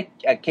 it's not like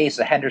a case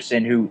of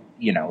Henderson who,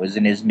 is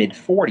in his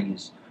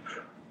mid-40s.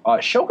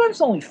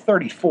 Shogun's only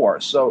 34,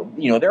 so,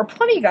 there are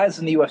plenty of guys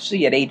in the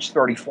UFC at age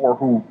 34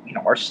 who,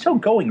 are still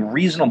going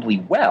reasonably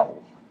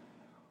well.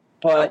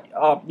 But,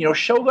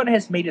 Shogun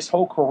has made his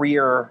whole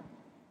career,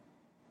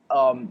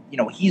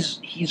 he's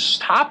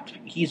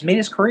made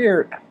his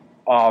career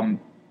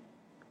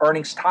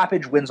earning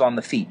stoppage wins on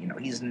the feet.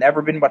 He's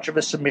never been much of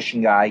a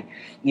submission guy,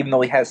 even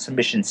though he has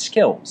submission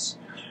skills.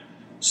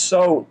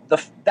 So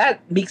that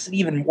makes it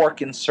even more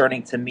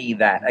concerning to me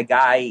that a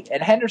guy,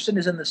 and Henderson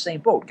is in the same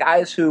boat,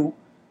 guys who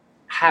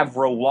have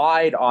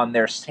relied on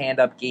their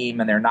stand-up game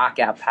and their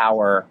knockout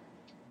power,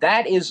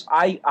 that is,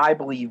 I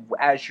believe,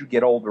 as you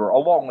get older,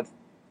 along with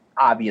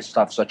obvious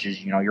stuff such as,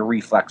 your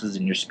reflexes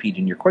and your speed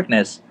and your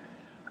quickness,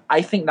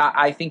 I think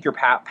your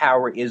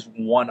power is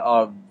one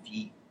of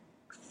the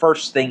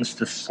first things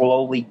to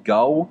slowly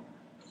go.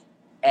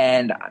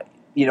 And,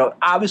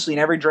 obviously in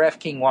every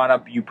DraftKings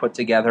lineup you put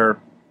together,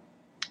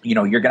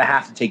 you're going to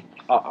have to take,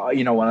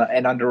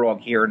 an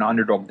underdog here, an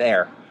underdog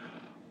there.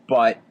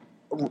 But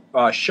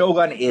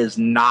Shogun is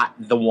not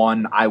the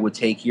one I would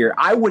take here.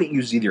 I wouldn't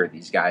use either of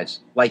these guys.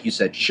 Like you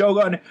said,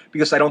 Shogun,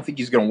 because I don't think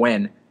he's going to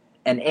win.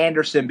 And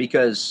Anderson,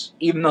 because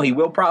even though he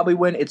will probably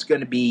win, it's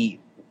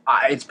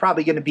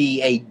probably going to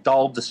be a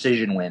dull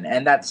decision win.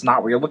 And that's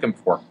not what you're looking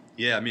for.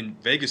 Yeah,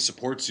 Vegas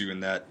supports you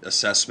in that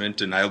assessment,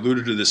 and I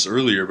alluded to this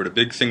earlier, but a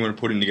big thing when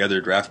putting together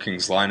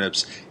DraftKings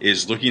lineups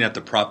is looking at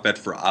the prop bet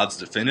for odds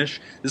to finish.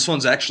 This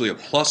one's actually a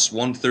plus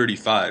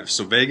 135,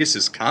 so Vegas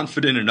is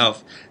confident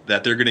enough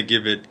that they're going to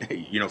give it,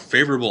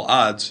 favorable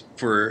odds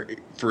for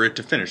it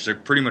to finish. They're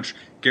pretty much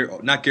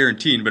not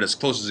guaranteeing, but as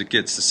close as it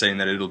gets to saying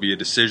that it'll be a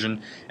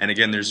decision. And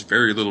again, there's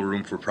very little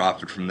room for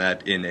profit from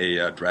that in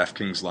a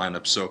DraftKings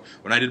lineup. So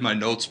when I did my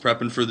notes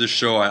prepping for this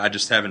show, I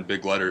just have in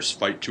big letters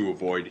 "fight to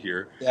avoid"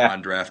 here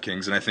on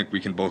DraftKings, and I think we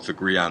can both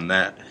agree on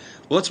that.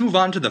 Well, let's move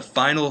on to the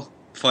final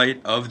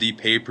fight of the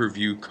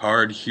pay-per-view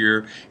card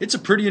here. It's a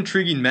pretty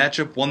intriguing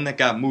matchup, one that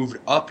got moved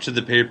up to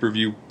the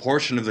pay-per-view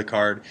portion of the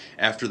card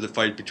after the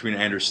fight between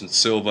Anderson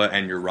Silva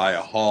and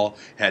Uriah Hall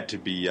had to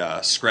be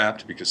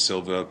scrapped because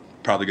Silva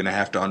probably going to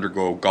have to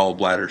undergo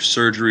gallbladder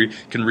surgery. You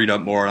can read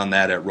up more on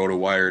that at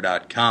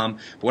rotowire.com.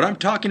 But what I'm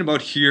talking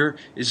about here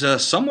is a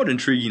somewhat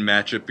intriguing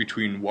matchup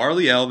between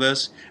Warlley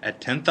Alves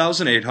at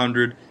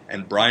 10,800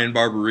 and Bryan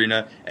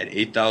Barberena at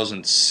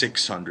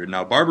 8,600.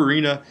 Now,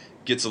 Barberena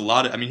gets a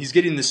lot of, he's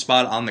getting this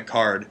spot on the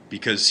card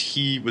because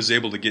he was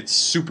able to get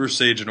Super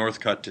Sage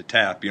Northcutt to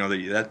tap.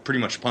 That pretty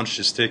much punched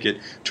his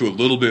ticket to a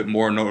little bit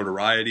more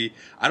notoriety.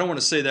 I don't want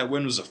to say that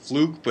win was a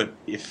fluke, but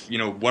if,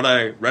 what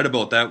I read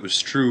about that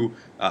was true,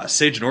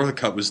 Sage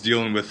Northcutt was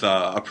dealing with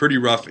a pretty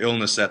rough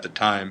illness at the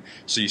time.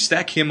 So you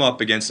stack him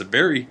up against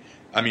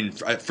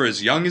for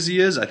as young as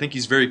he is, I think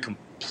he's very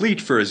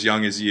complete for as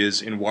young as he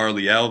is in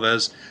Warlley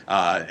Alves,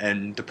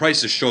 and the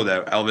prices show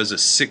that Alves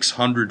is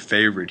 600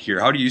 favorite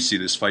here. How do you see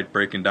this fight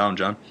breaking down,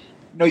 John?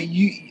 No,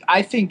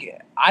 I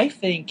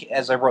think,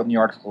 as I wrote in the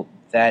article,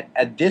 that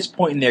at this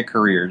point in their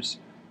careers,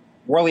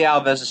 Warlley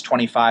Alves is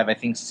 25. I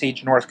think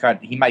Sage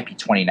Northcutt, he might be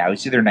 20 now.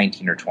 He's either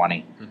 19 or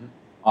 20.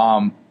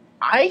 Mm-hmm.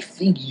 I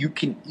think you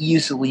can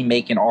easily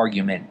make an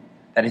argument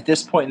that at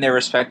this point in their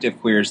respective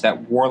careers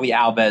that Warlley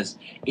Alves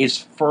is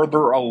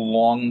further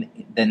along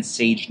than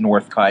Sage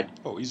Northcutt.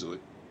 Oh, easily.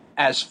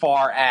 As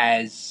far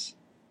as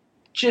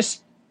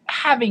just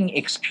having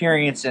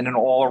experience in an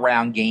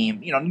all-around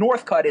game.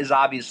 Northcutt is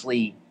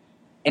obviously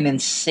an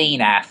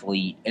insane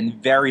athlete and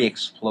very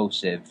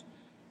explosive.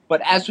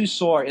 But as we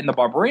saw in the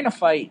Barberena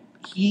fight,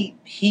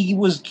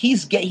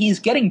 he's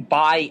getting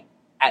by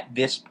at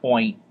this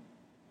point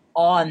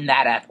on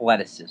that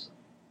athleticism.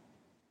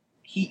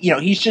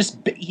 He's just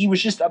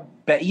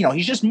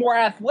more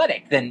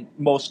athletic than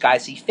most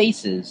guys he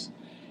faces.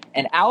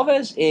 And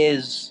Alves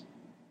is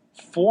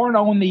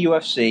 4-0 in the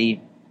UFC.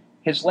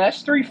 His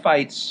last 3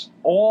 fights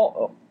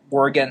all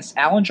were against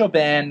Alan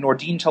Jouban,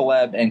 Nordine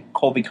Taleb, and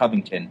Colby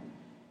Covington.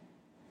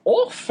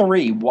 All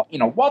 3,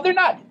 while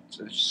they're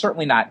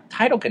certainly not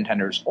title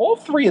contenders, all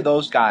 3 of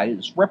those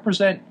guys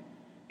represent,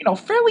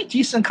 fairly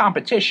decent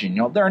competition.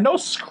 There are no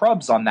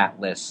scrubs on that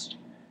list.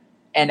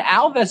 And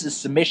Alves'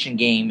 submission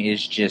game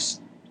is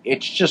just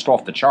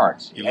off the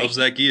charts. He loves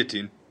that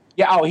guillotine.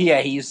 Yeah,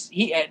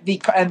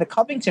 the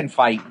Covington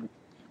fight,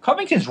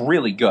 Covington's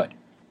really good.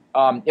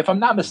 If I'm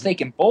not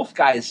mistaken, both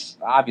guys,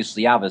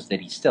 obviously Alves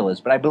that he still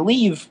is, but I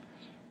believe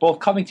both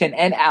Covington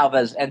and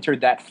Alves entered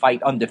that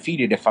fight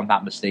undefeated, if I'm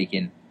not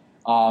mistaken.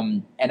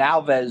 And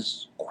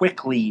Alves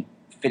quickly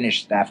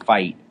finished that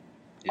fight.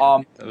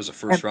 Yeah, that was a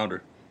first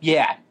rounder.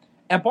 Yeah.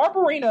 And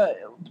Barberena,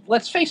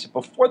 let's face it,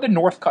 before the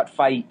Northcutt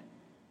fight,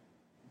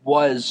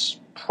 was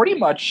pretty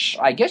much,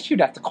 I guess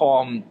you'd have to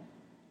call him,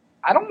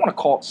 I don't want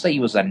to say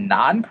he was a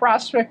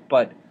non-prospect,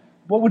 but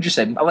what would you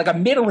say? Like a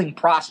middling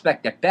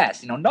prospect at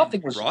best.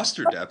 Nothing was...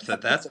 Roster depth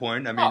at that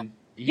point.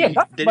 They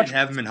didn't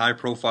have him in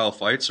high-profile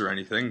fights or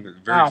anything.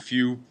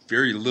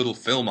 Very little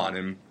film on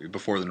him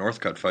before the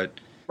Northcutt fight.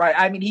 Right.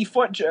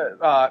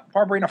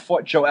 Barberena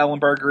fought Joe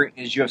Ellenberger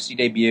in his UFC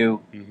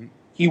debut. Mm-hmm.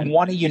 He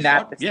won a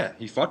unanimous...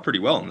 He fought pretty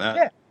well in that.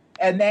 Yeah.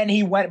 And then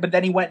he went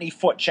and he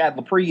fought Chad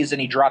Laprise, and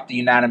he dropped the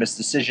unanimous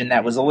decision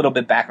that was a little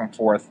bit back and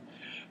forth.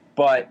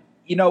 But,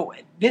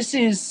 this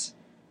is,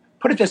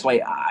 put it this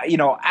way,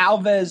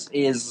 Alves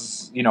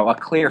is, a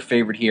clear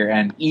favorite here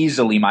and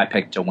easily my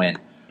pick to win.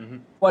 Mm-hmm.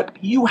 But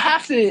you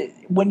have to,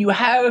 when you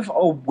have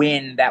a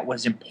win that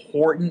was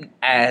important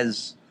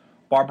as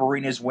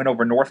Barberena's win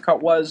over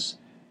Northcutt was,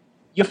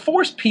 you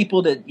force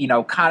people to,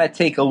 kind of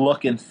take a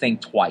look and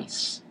think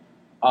twice.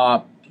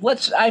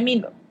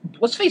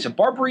 Let's face it,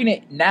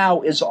 Barberena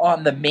now is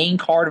on the main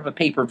card of a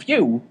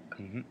pay-per-view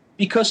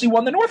because he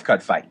won the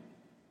Northcutt fight.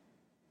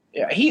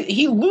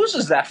 He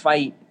loses that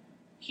fight.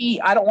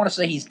 I don't want to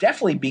say he's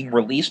definitely being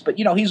released, but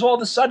he's all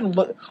of a sudden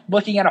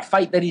looking at a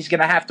fight that he's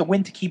going to have to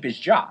win to keep his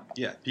job.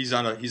 Yeah, he's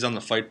on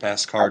the Fight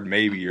Pass card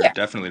maybe, or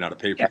definitely not a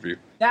pay-per-view. Yeah.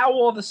 Now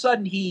all of a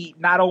sudden he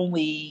not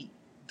only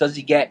does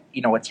he get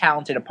a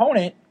talented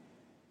opponent,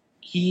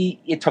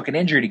 it took an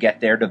injury to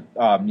get there to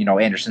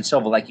Anderson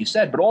Silva, like you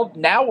said, but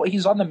now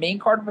he's on the main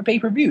card of a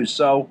pay-per-view.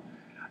 So,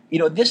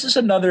 this is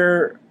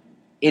another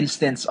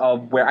instance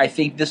of where I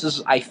think this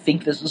is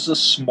a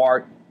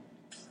smart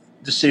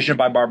decision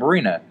by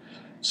Barberena.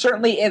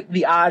 Certainly,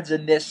 the odds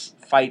in this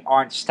fight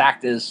aren't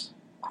stacked as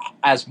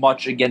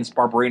much against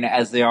Barberena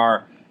as they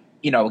are,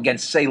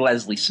 against say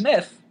Leslie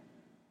Smith,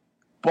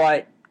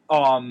 but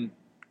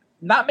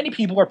not many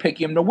people are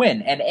picking him to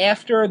win. And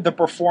after the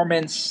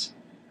performance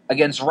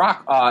against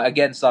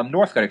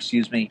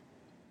Northcutt,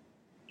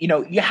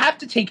 you have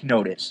to take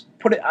notice.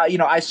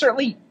 I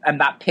certainly am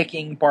not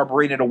picking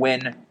Barberena to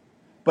win,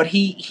 but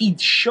he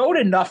showed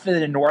enough in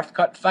the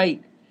Northcutt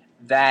fight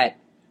that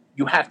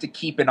you have to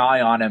keep an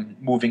eye on him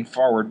moving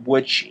forward,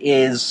 which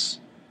is,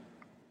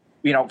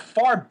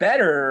 far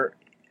better,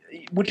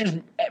 which is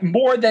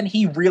more than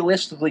he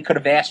realistically could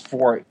have asked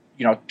for,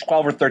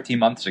 12 or 13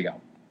 months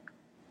ago.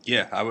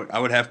 Yeah, I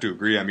would have to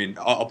agree. I mean,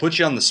 I'll put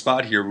you on the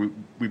spot here.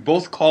 We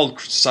both called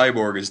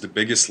Cyborg as the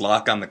biggest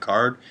lock on the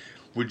card.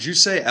 Would you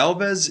say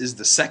Alves is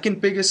the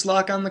second biggest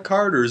lock on the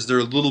card, or is there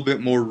a little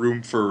bit more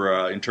room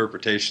for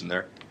interpretation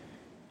there?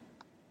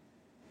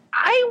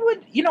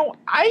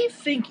 I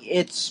think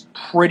it's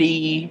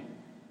pretty.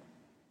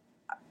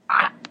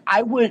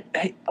 I would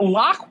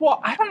lock. Well,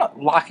 I don't know.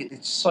 Lock.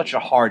 It's such a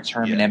hard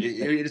term in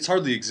MMA. It's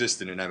hardly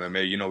existent in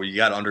MMA. You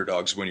got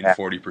underdogs winning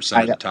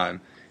 40% of the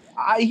time.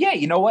 Yeah,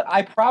 you know what?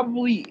 I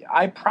probably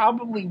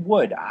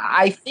would.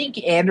 I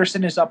think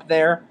Anderson is up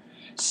there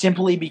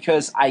simply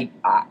because I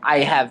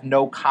have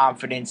no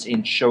confidence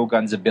in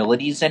Shogun's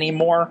abilities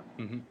anymore.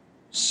 Mm-hmm.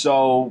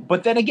 So,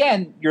 but then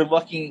again, you're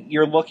looking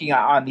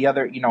on the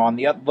other,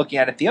 looking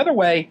at it the other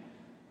way.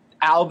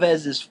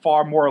 Alves is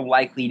far more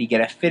likely to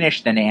get a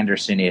finish than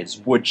Anderson is,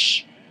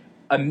 which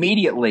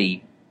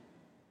immediately,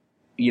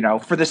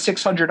 for the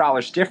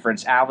 $600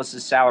 difference, Alves'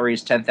 salary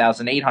is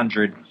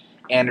 $10,800.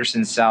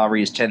 Anderson's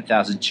salary is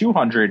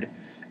 $10,200.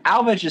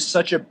 Alves is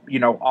such a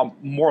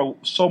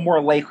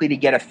more likely to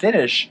get a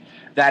finish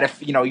that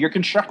if you're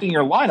constructing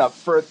your lineup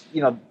for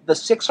the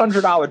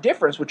 $600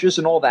 difference, which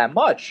isn't all that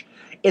much,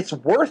 it's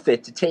worth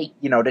it to take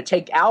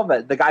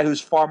Alves, the guy who's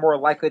far more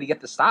likely to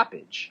get the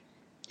stoppage.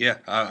 Yeah,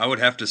 I would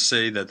have to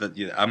say that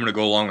I'm going to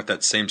go along with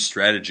that same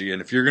strategy.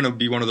 And if you're going to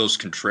be one of those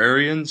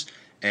contrarians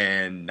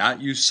and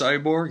not use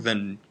Cyborg,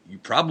 then you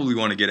probably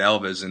want to get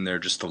Alves in there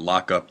just to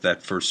lock up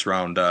that first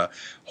round,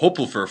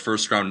 hopeful for a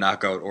first round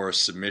knockout or a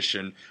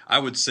submission. I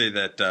would say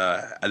that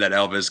that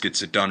Alves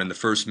gets it done in the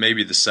first,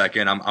 maybe the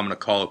second. I'm going to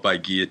call it by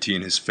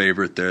guillotine, his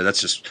favorite there.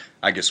 That's just,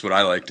 I guess, what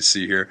I like to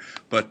see here.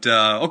 But,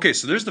 okay,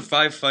 so there's the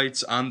 5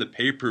 fights on the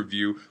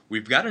pay-per-view.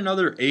 We've got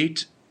another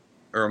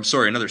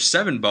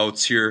 7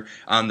 bouts here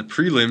on the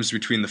prelims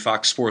between the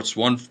Fox Sports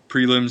 1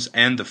 prelims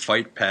and the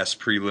Fight Pass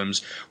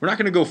prelims. We're not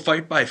going to go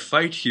fight by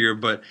fight here,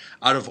 but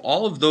out of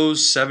all of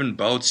those 7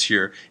 bouts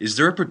here, is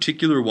there a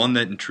particular one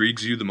that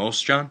intrigues you the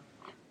most, John?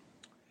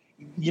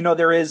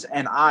 There is,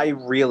 and I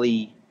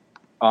really,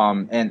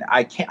 and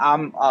I can't.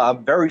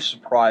 I'm very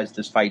surprised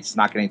this fight's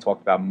not getting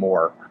talked about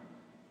more.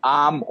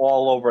 I'm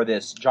all over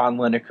this John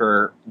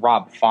Lineker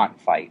Rob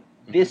Font fight.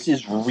 This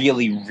is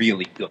really,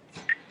 really good.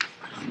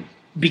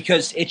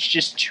 Because it's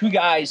just two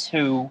guys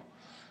who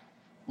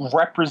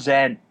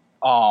represent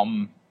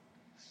 2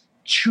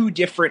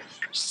 different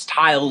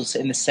styles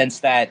in the sense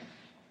that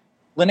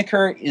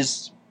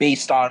Lineker's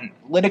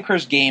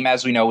game,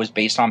 as we know, is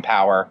based on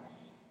power.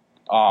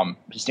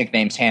 His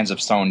nickname's Hands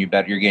of Stone.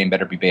 Your game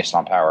better be based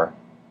on power.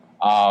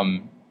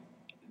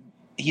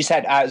 He's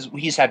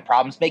had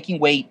problems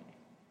making weight.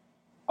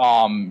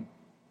 But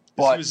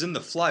he was in the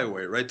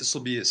flyweight, right? This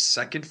will be his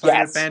second fight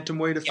at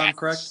bantamweight, if I'm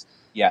correct.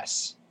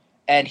 Yes.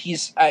 And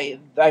he's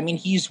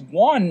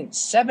won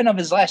 7 of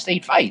his last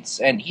 8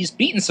 fights, and he's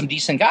beaten some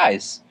decent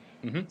guys.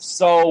 Mm-hmm.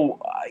 So,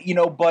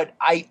 but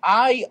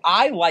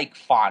I like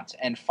Font,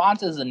 and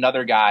Font is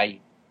another guy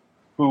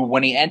who,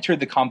 when he entered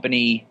the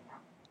company,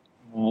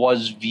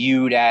 was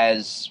viewed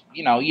as,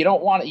 you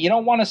don't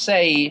want to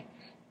say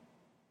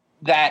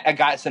that a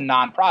guy's a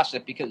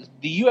non-prospect, because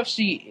the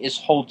UFC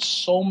holds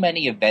so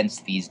many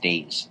events these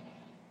days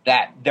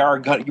that we're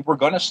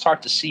going to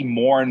start to see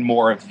more and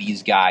more of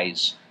these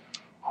guys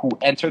who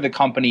enter the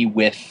company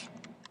with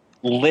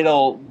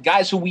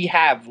guys who we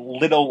have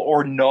little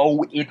or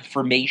no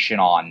information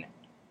on.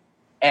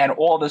 And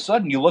all of a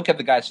sudden you look at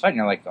the guy's fight and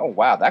you're like, oh,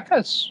 wow, that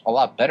guy's a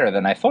lot better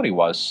than I thought he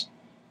was.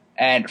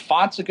 And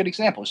Font's a good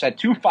example. He's had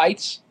 2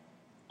 fights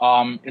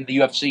in the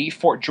UFC. He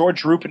fought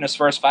George Roop in his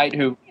first fight,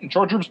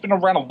 George Roop's been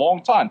around a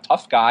long time.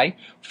 Tough guy.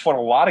 Fought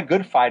a lot of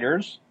good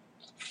fighters.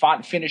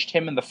 Font finished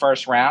him in the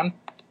first round.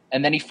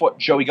 And then he fought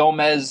Joey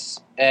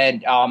Gomez,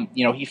 and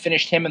he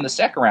finished him in the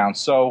second round.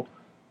 So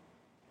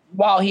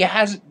while he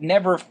has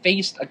never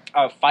faced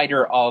a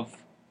fighter of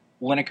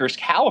Lineker's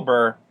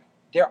caliber,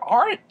 there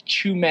aren't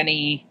too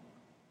many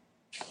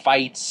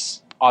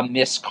fights on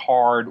this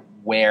card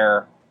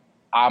where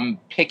I'm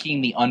picking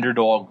the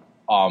underdog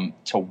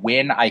to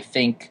win. I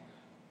think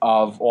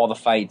of all the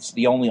fights,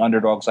 the only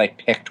underdogs I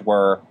picked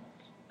were,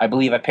 I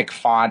believe I picked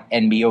Font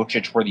and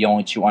Miocic were the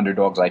only 2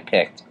 underdogs I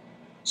picked.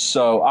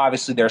 So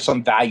obviously there are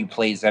some value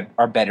plays that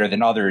are better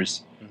than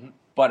others. Mm-hmm.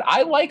 But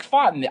I like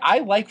Font. I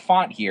like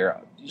Font here.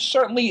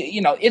 Certainly,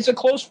 it's a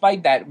close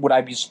fight. Would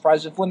I be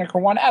surprised if Lineker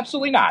won?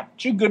 Absolutely not.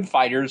 2 good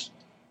fighters.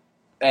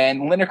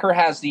 And Lineker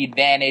has the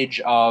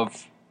advantage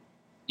of,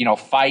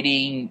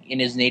 fighting in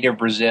his native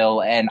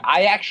Brazil. And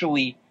I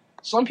actually,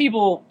 some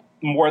people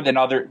more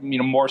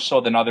so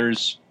than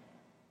others,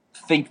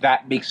 think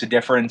that makes a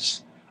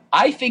difference.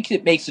 I think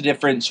it makes a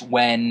difference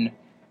when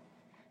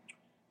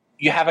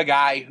you have a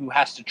guy who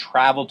has to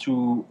travel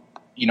to,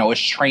 a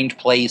strange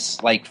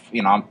place like,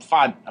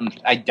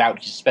 I doubt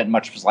he spent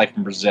much of his life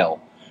in Brazil.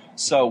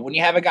 So when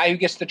you have a guy who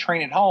gets to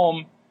train at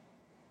home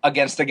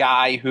against a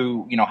guy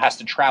who, has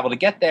to travel to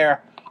get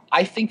there,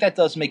 I think that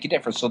does make a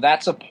difference. So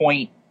that's a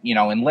point, in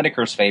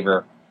Lineker's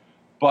favor.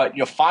 But,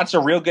 Font's a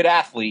real good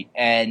athlete,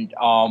 and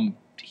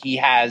he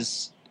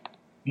has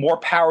more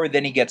power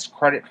than he gets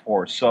credit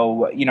for.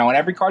 So, in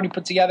every card you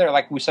put together,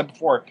 like we said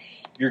before,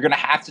 you're going to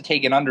have to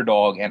take an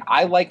underdog. And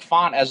I like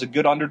Font as a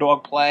good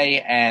underdog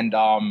play. And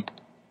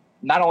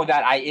not only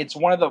that, it's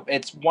one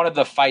of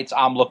the fights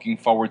I'm looking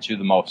forward to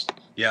the most.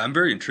 Yeah, I'm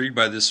very intrigued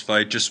by this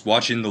fight. Just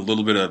watching the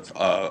little bit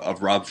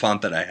of Rob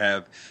Font that I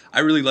have, I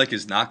really like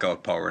his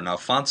knockout power. Now,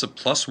 Font's a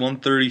plus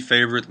 130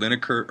 favorite,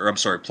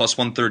 plus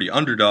 130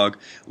 underdog,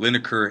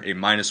 Lineker a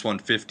minus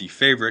 150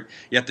 favorite.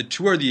 Yet the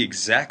two are the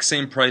exact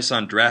same price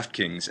on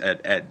DraftKings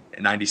at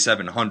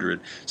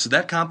 9,700. So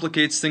that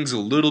complicates things a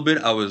little bit.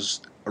 I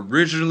was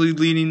originally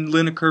leaning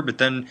Lineker, but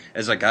then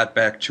as I got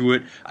back to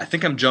it, I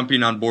think I'm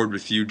jumping on board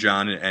with you,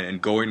 John,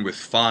 and going with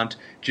Font,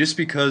 just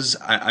because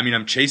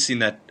I'm chasing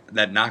that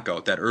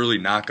knockout, that early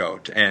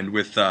knockout, and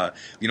with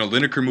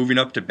Lineker moving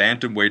up to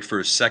bantamweight for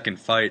his second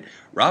fight,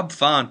 Rob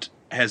Font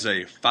has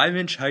a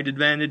 5-inch height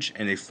advantage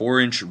and a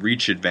 4-inch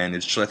reach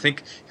advantage, so I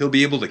think he'll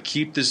be able to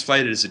keep this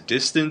fight at a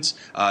distance.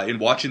 In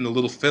watching the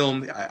little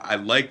film, I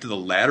liked the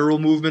lateral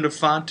movement of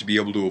Font to be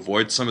able to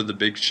avoid some of the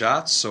big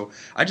shots, so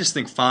I just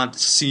think Font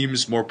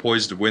seems more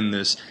poised to win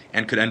this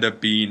and could end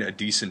up being a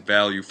decent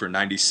value for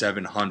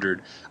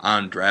 9,700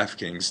 on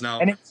DraftKings. Now,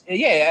 and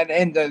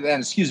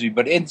excuse me,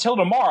 but until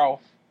tomorrow,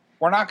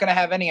 we're not going to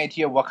have any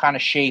idea what kind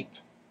of shape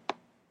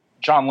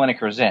John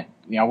Lineker's in.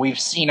 We've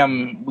seen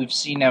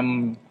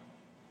him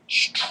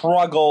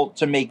struggle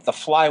to make the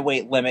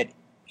flyweight limit.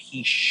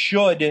 He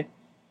should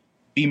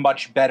be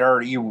much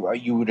better. You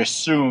would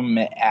assume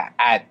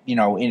at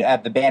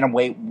the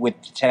bantamweight with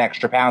 10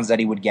 extra pounds that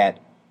he would get.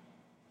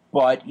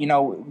 But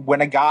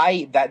when a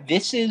guy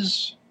this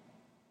is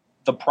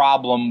the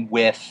problem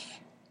with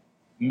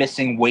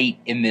missing weight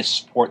in this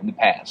sport in the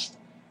past.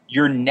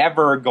 You're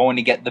never going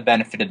to get the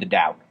benefit of the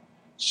doubt.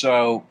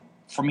 So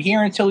from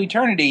here until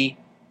eternity,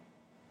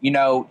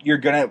 you're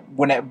gonna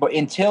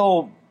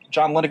until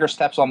John Lineker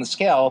steps on the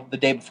scale the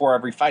day before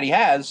every fight he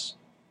has,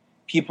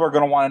 people are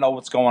going to want to know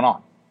what's going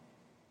on.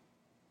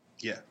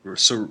 Yeah.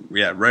 So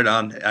right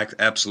on.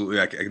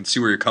 Absolutely. I can see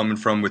where you're coming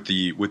from with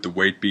the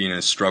weight being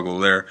a struggle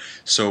there.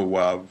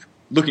 So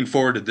looking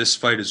forward to this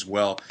fight as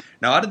well.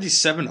 Now, out of these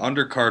 7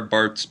 undercard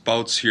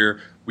bouts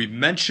here, we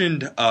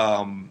mentioned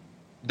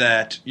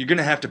that you're going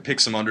to have to pick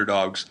some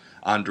underdogs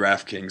on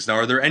DraftKings. Now,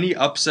 are there any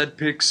upset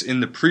picks in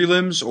the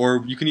prelims,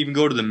 or you can even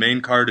go to the main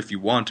card if you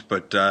want,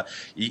 but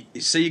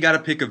say you got to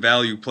pick a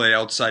value play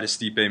outside of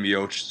Stipe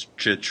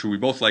Miocic, who we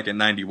both like at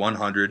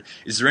 9,100.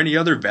 Is there any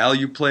other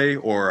value play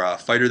or a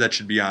fighter that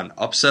should be on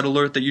upset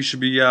alert that you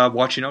should be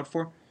watching out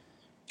for?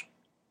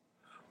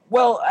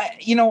 Well,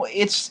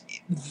 it's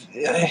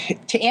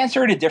to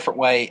answer it a different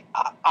way.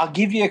 I'll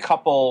give you a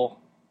couple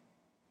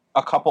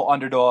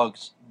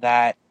underdogs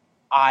that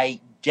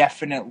I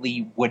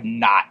definitely would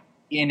not,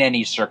 in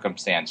any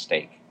circumstance,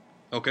 take.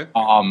 Okay.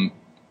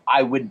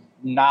 I would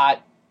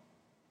not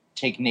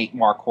take Nate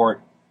Marquardt.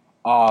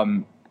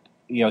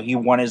 He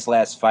won his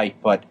last fight,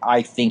 but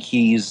I think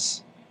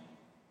he's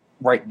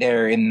right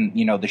there in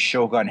the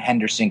Shogun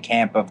Henderson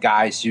camp of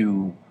guys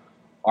who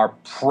are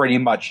pretty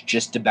much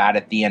just about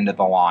at the end of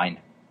the line.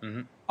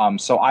 Mm-hmm.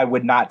 So I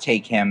would not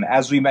take him.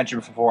 As we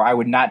mentioned before, I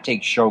would not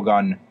take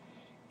Shogun.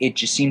 It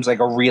just seems like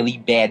a really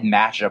bad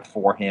matchup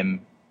for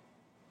him.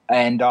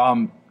 And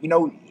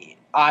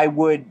I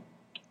would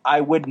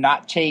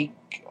not take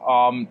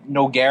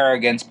Nogueira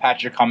against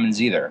Patrick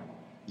Cummins either.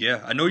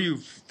 Yeah, I know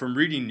from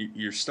reading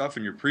your stuff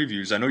and your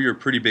previews, I know you're a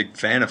pretty big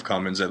fan of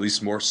Cummins, at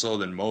least more so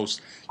than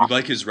most. You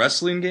like his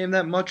wrestling game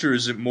that much, or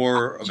is it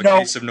more of a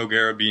case of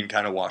Nogueira being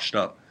kind of washed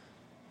up?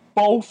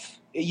 Both.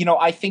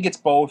 I think it's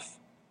both.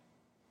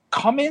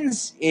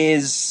 Cummins'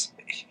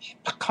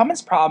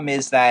 problem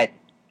is that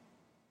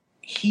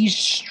he's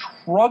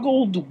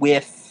struggled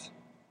with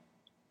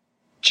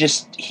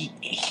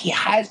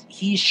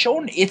he's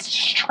shown, it's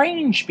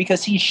strange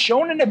because he's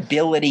shown an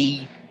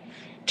ability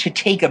to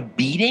take a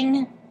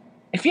beating.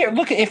 If you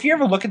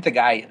ever look at the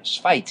guy's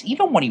fights,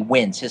 even when he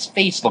wins, his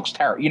face looks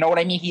terrible. You know what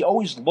I mean? He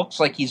always looks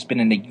like he's been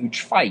in a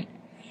huge fight.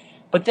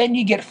 But then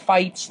you get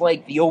fights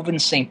like the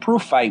Ovince St. Preux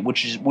fight,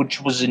 which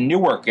was in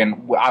Newark,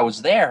 and I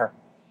was there.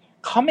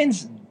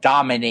 Cummins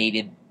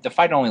dominated. The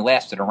fight only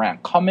lasted a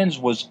round. Cummins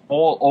was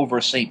all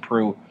over St.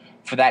 Preux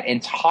for that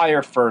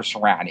entire first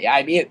round.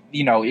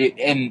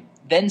 And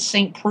then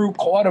St. Preux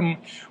caught him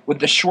with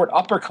the short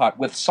uppercut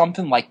with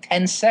something like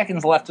 10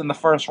 seconds left in the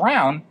first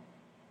round,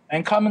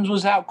 and Cummins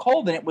was out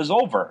cold and it was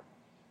over.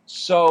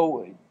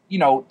 So,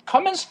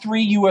 Cummins'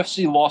 3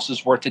 UFC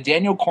losses were to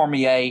Daniel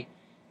Cormier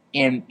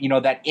in,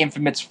 that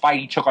infamous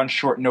fight he took on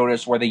short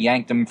notice where they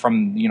yanked him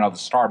from, the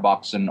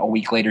Starbucks, and a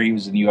week later he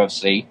was in the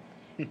UFC.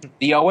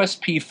 The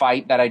OSP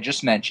fight that I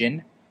just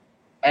mentioned,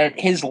 and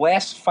his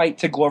last fight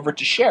to Glover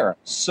Teixeira.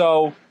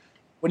 So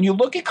when you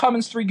look at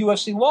Cummins' 3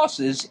 UFC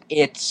losses,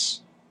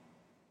 it's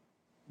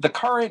the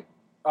current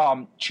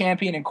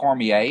champion in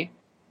Cormier,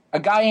 a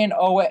guy in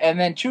and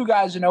then 2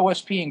 guys in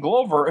OSP and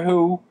Glover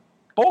who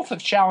both have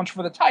challenged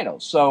for the title.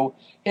 So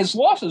his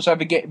losses have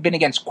been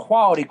against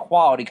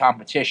quality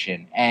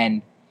competition.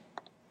 And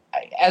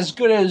as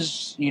good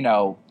as,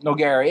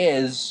 Nogueira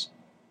is,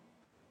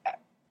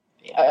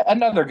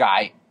 another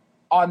guy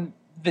on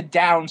the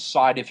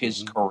downside of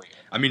his career.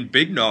 I mean,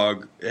 Big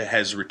Nog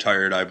has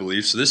retired, I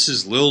believe, so this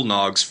is Lil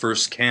Nog's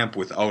first camp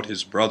without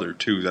his brother,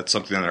 too. That's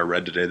something that I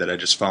read today that I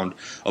just found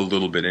a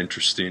little bit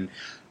interesting.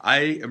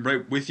 I am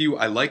right with you.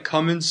 I like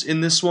Cummins in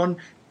this one,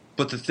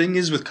 but the thing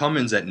is with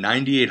Cummins at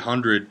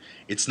 9,800,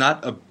 it's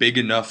not a big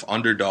enough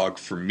underdog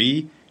for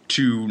me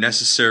to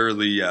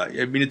necessarily,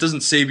 it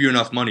doesn't save you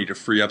enough money to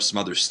free up some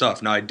other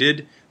stuff. Now, I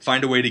did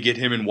find a way to get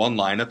him in one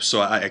lineup, so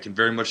I can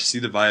very much see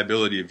the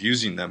viability of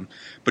using them.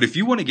 But if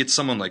you want to get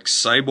someone like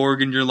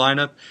Cyborg in your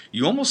lineup,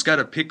 you almost got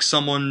to pick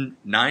someone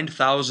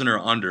 9,000 or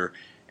under.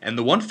 And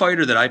the one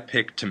fighter that I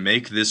picked to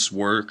make this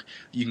work,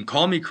 you can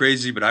call me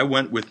crazy, but I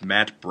went with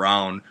Matt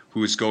Brown,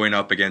 who is going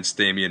up against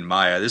Damian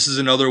Maia. This is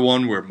another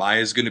one where Maia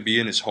is going to be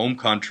in his home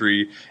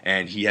country,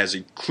 and he has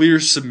a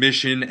clear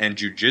submission and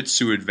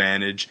jiu-jitsu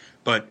advantage.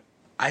 But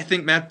I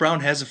think Matt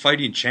Brown has a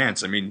fighting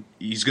chance. I mean,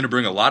 he's going to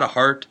bring a lot of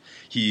heart.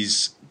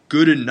 He's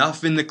good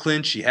enough in the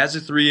clinch. He has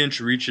a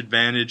 3-inch reach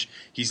advantage.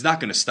 He's not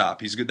going to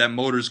stop. He's good. That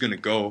motor's going to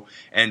go.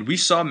 And we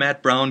saw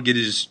Matt Brown get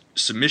his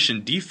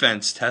submission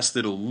defense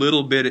tested a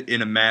little bit in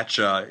a match.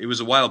 It was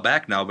a while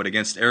back now, but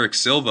against Eric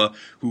Silva,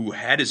 who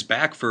had his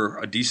back for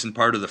a decent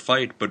part of the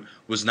fight, but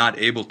was not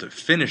able to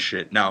finish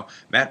it. Now,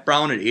 Matt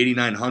Brown at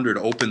 8,900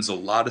 opens a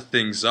lot of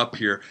things up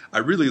here. I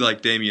really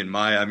like Damian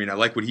Maia. I mean, I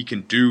like what he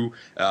can do.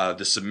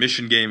 The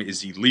submission game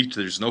is elite.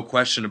 There's no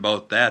question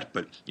about that.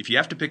 But if you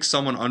have to pick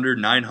someone under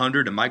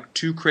 900, am I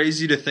too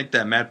crazy to think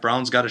that Matt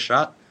Brown's got a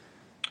shot?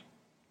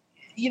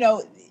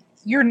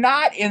 You're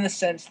not, in the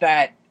sense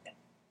that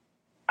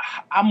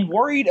I'm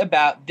worried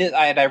about this.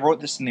 I wrote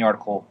this in the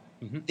article.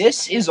 Mm-hmm.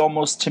 This is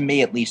almost, to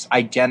me at least,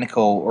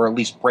 identical, or at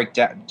least break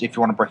down, if you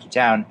want to break it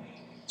down,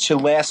 to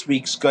last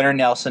week's Gunnar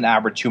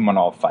Nelson-Albert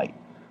Tumanov fight.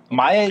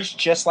 Maia is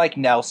just like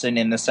Nelson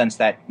in the sense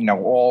that,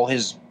 all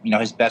his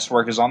best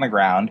work is on the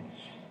ground.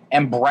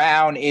 And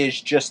Brown is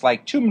just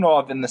like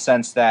Tumanov in the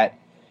sense that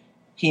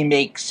he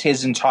makes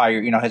his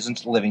entire,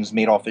 his living's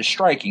made off his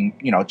striking.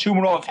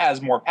 Tumanov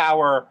has more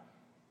power.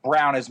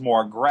 Brown is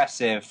more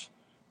aggressive,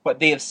 but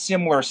they have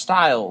similar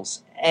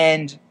styles.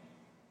 And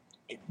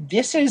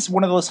this is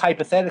one of those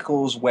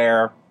hypotheticals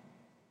where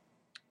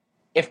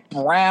if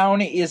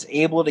Brown is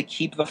able to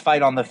keep the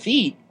fight on the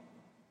feet,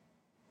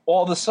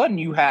 all of a sudden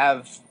you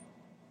have,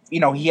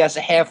 he has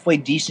a halfway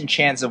decent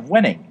chance of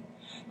winning.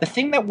 The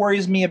thing that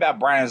worries me about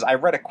Brown is I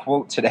read a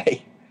quote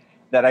today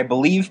that I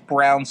believe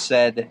Brown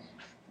said,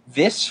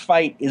 this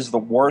fight is the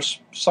worst,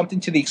 something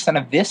to the extent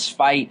of this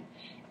fight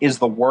is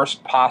the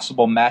worst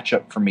possible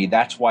matchup for me.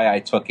 That's why I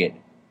took it.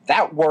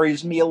 That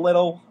worries me a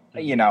little.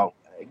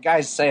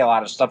 Guys say a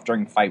lot of stuff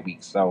during fight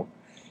week, so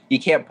you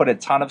can't put a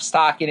ton of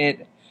stock in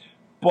it.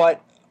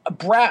 But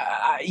Brown,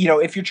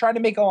 if you're trying to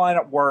make a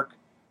lineup work,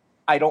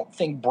 I don't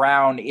think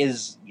Brown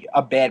is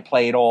a bad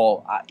play at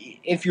all.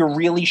 If you're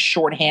really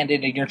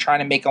shorthanded and you're trying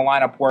to make a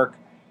lineup work,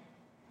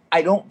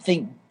 I don't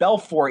think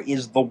Belfort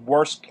is the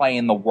worst play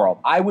in the world.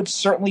 I would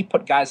certainly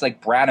put guys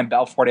like Brown and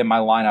Belfort in my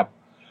lineup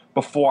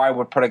before I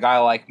would put a guy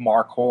like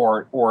Mark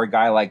Hort or a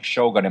guy like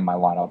Shogun in my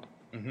lineup.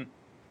 Mm-hmm.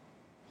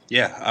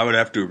 Yeah, I would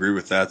have to agree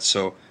with that.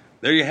 So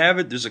there you have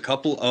it. There's a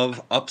couple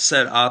of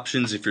upset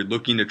options if you're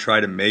looking to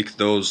try to make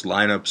those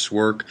lineups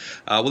work.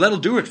 Well, that'll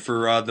do it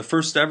for the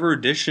first ever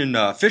edition,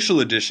 official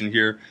edition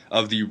here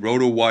of the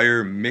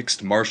RotoWire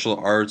Mixed Martial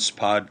Arts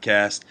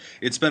Podcast.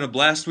 It's been a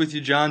blast with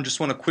you, John. Just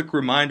want to quick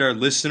remind our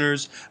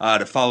listeners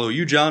to follow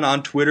you, John,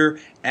 on Twitter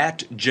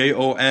at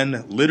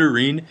JON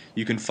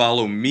You can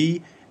follow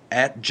me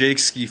at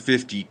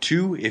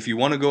JakeSki52. If you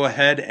want to go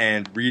ahead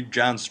and read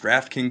John's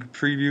DraftKings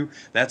preview,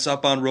 that's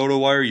up on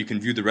RotoWire. You can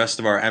view the rest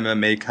of our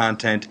MMA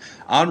content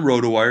on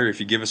RotoWire if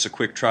you give us a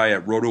quick try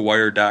at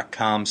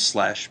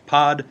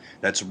rotowire.com/pod.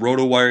 That's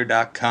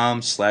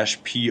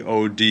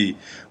rotowire.com/pod.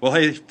 Well,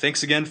 hey,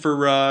 thanks again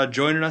for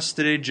joining us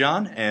today,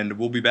 John, and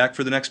we'll be back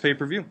for the next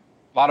pay-per-view.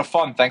 A lot of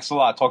fun. Thanks a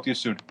lot. Talk to you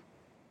soon.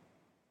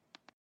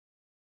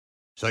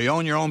 So you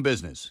own your own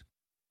business.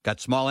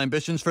 Got small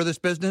ambitions for this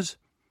business?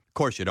 Of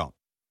course you don't.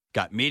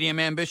 Got medium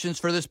ambitions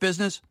for this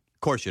business? Of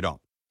course you don't.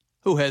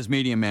 Who has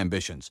medium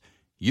ambitions?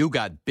 You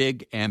got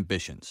big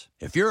ambitions.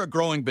 If you're a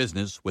growing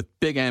business with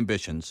big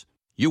ambitions,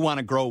 you want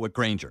to grow with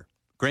Grainger.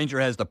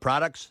 Grainger has the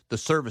products, the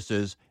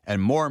services,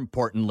 and more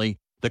importantly,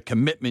 the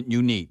commitment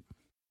you need.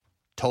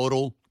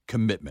 Total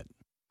commitment.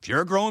 If you're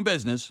a growing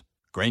business,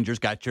 Grainger's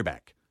got your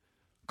back.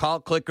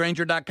 Call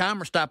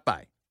clickgrainger.com or stop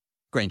by.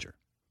 Grainger,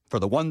 for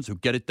the ones who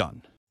get it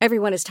done.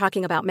 Everyone is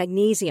talking about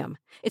magnesium.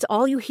 It's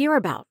all you hear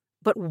about.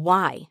 But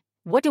why?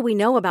 What do we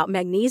know about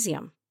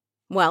magnesium?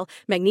 Well,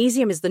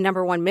 magnesium is the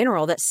 #1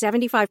 mineral that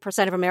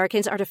 75% of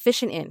Americans are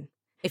deficient in.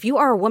 If you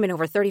are a woman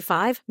over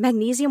 35,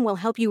 magnesium will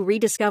help you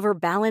rediscover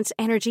balance,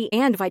 energy,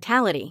 and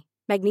vitality.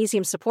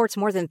 Magnesium supports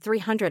more than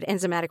 300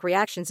 enzymatic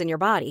reactions in your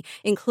body,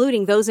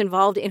 including those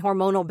involved in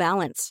hormonal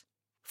balance.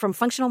 From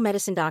functional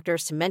medicine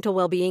doctors to mental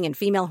well-being and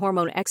female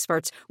hormone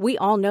experts, we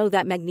all know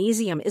that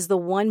magnesium is the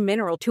one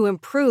mineral to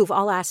improve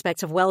all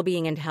aspects of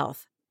well-being and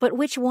health. But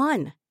which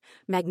one?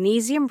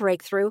 Magnesium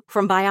Breakthrough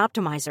from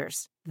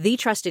Bioptimizers, the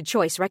trusted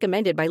choice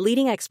recommended by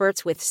leading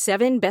experts with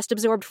 7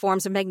 best-absorbed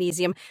forms of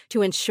magnesium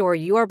to ensure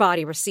your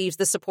body receives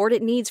the support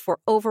it needs for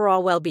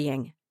overall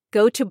well-being.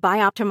 Go to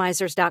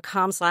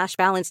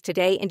bioptimizers.com/balance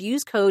today and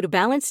use code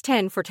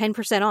BALANCE10 for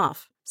 10%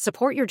 off.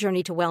 Support your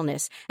journey to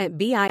wellness at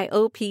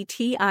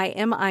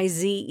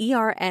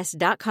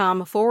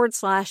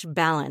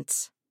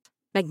bioptimizers.com/balance.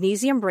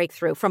 Magnesium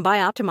Breakthrough from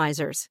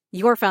Bioptimizers,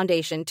 your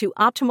foundation to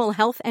optimal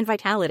health and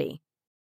vitality.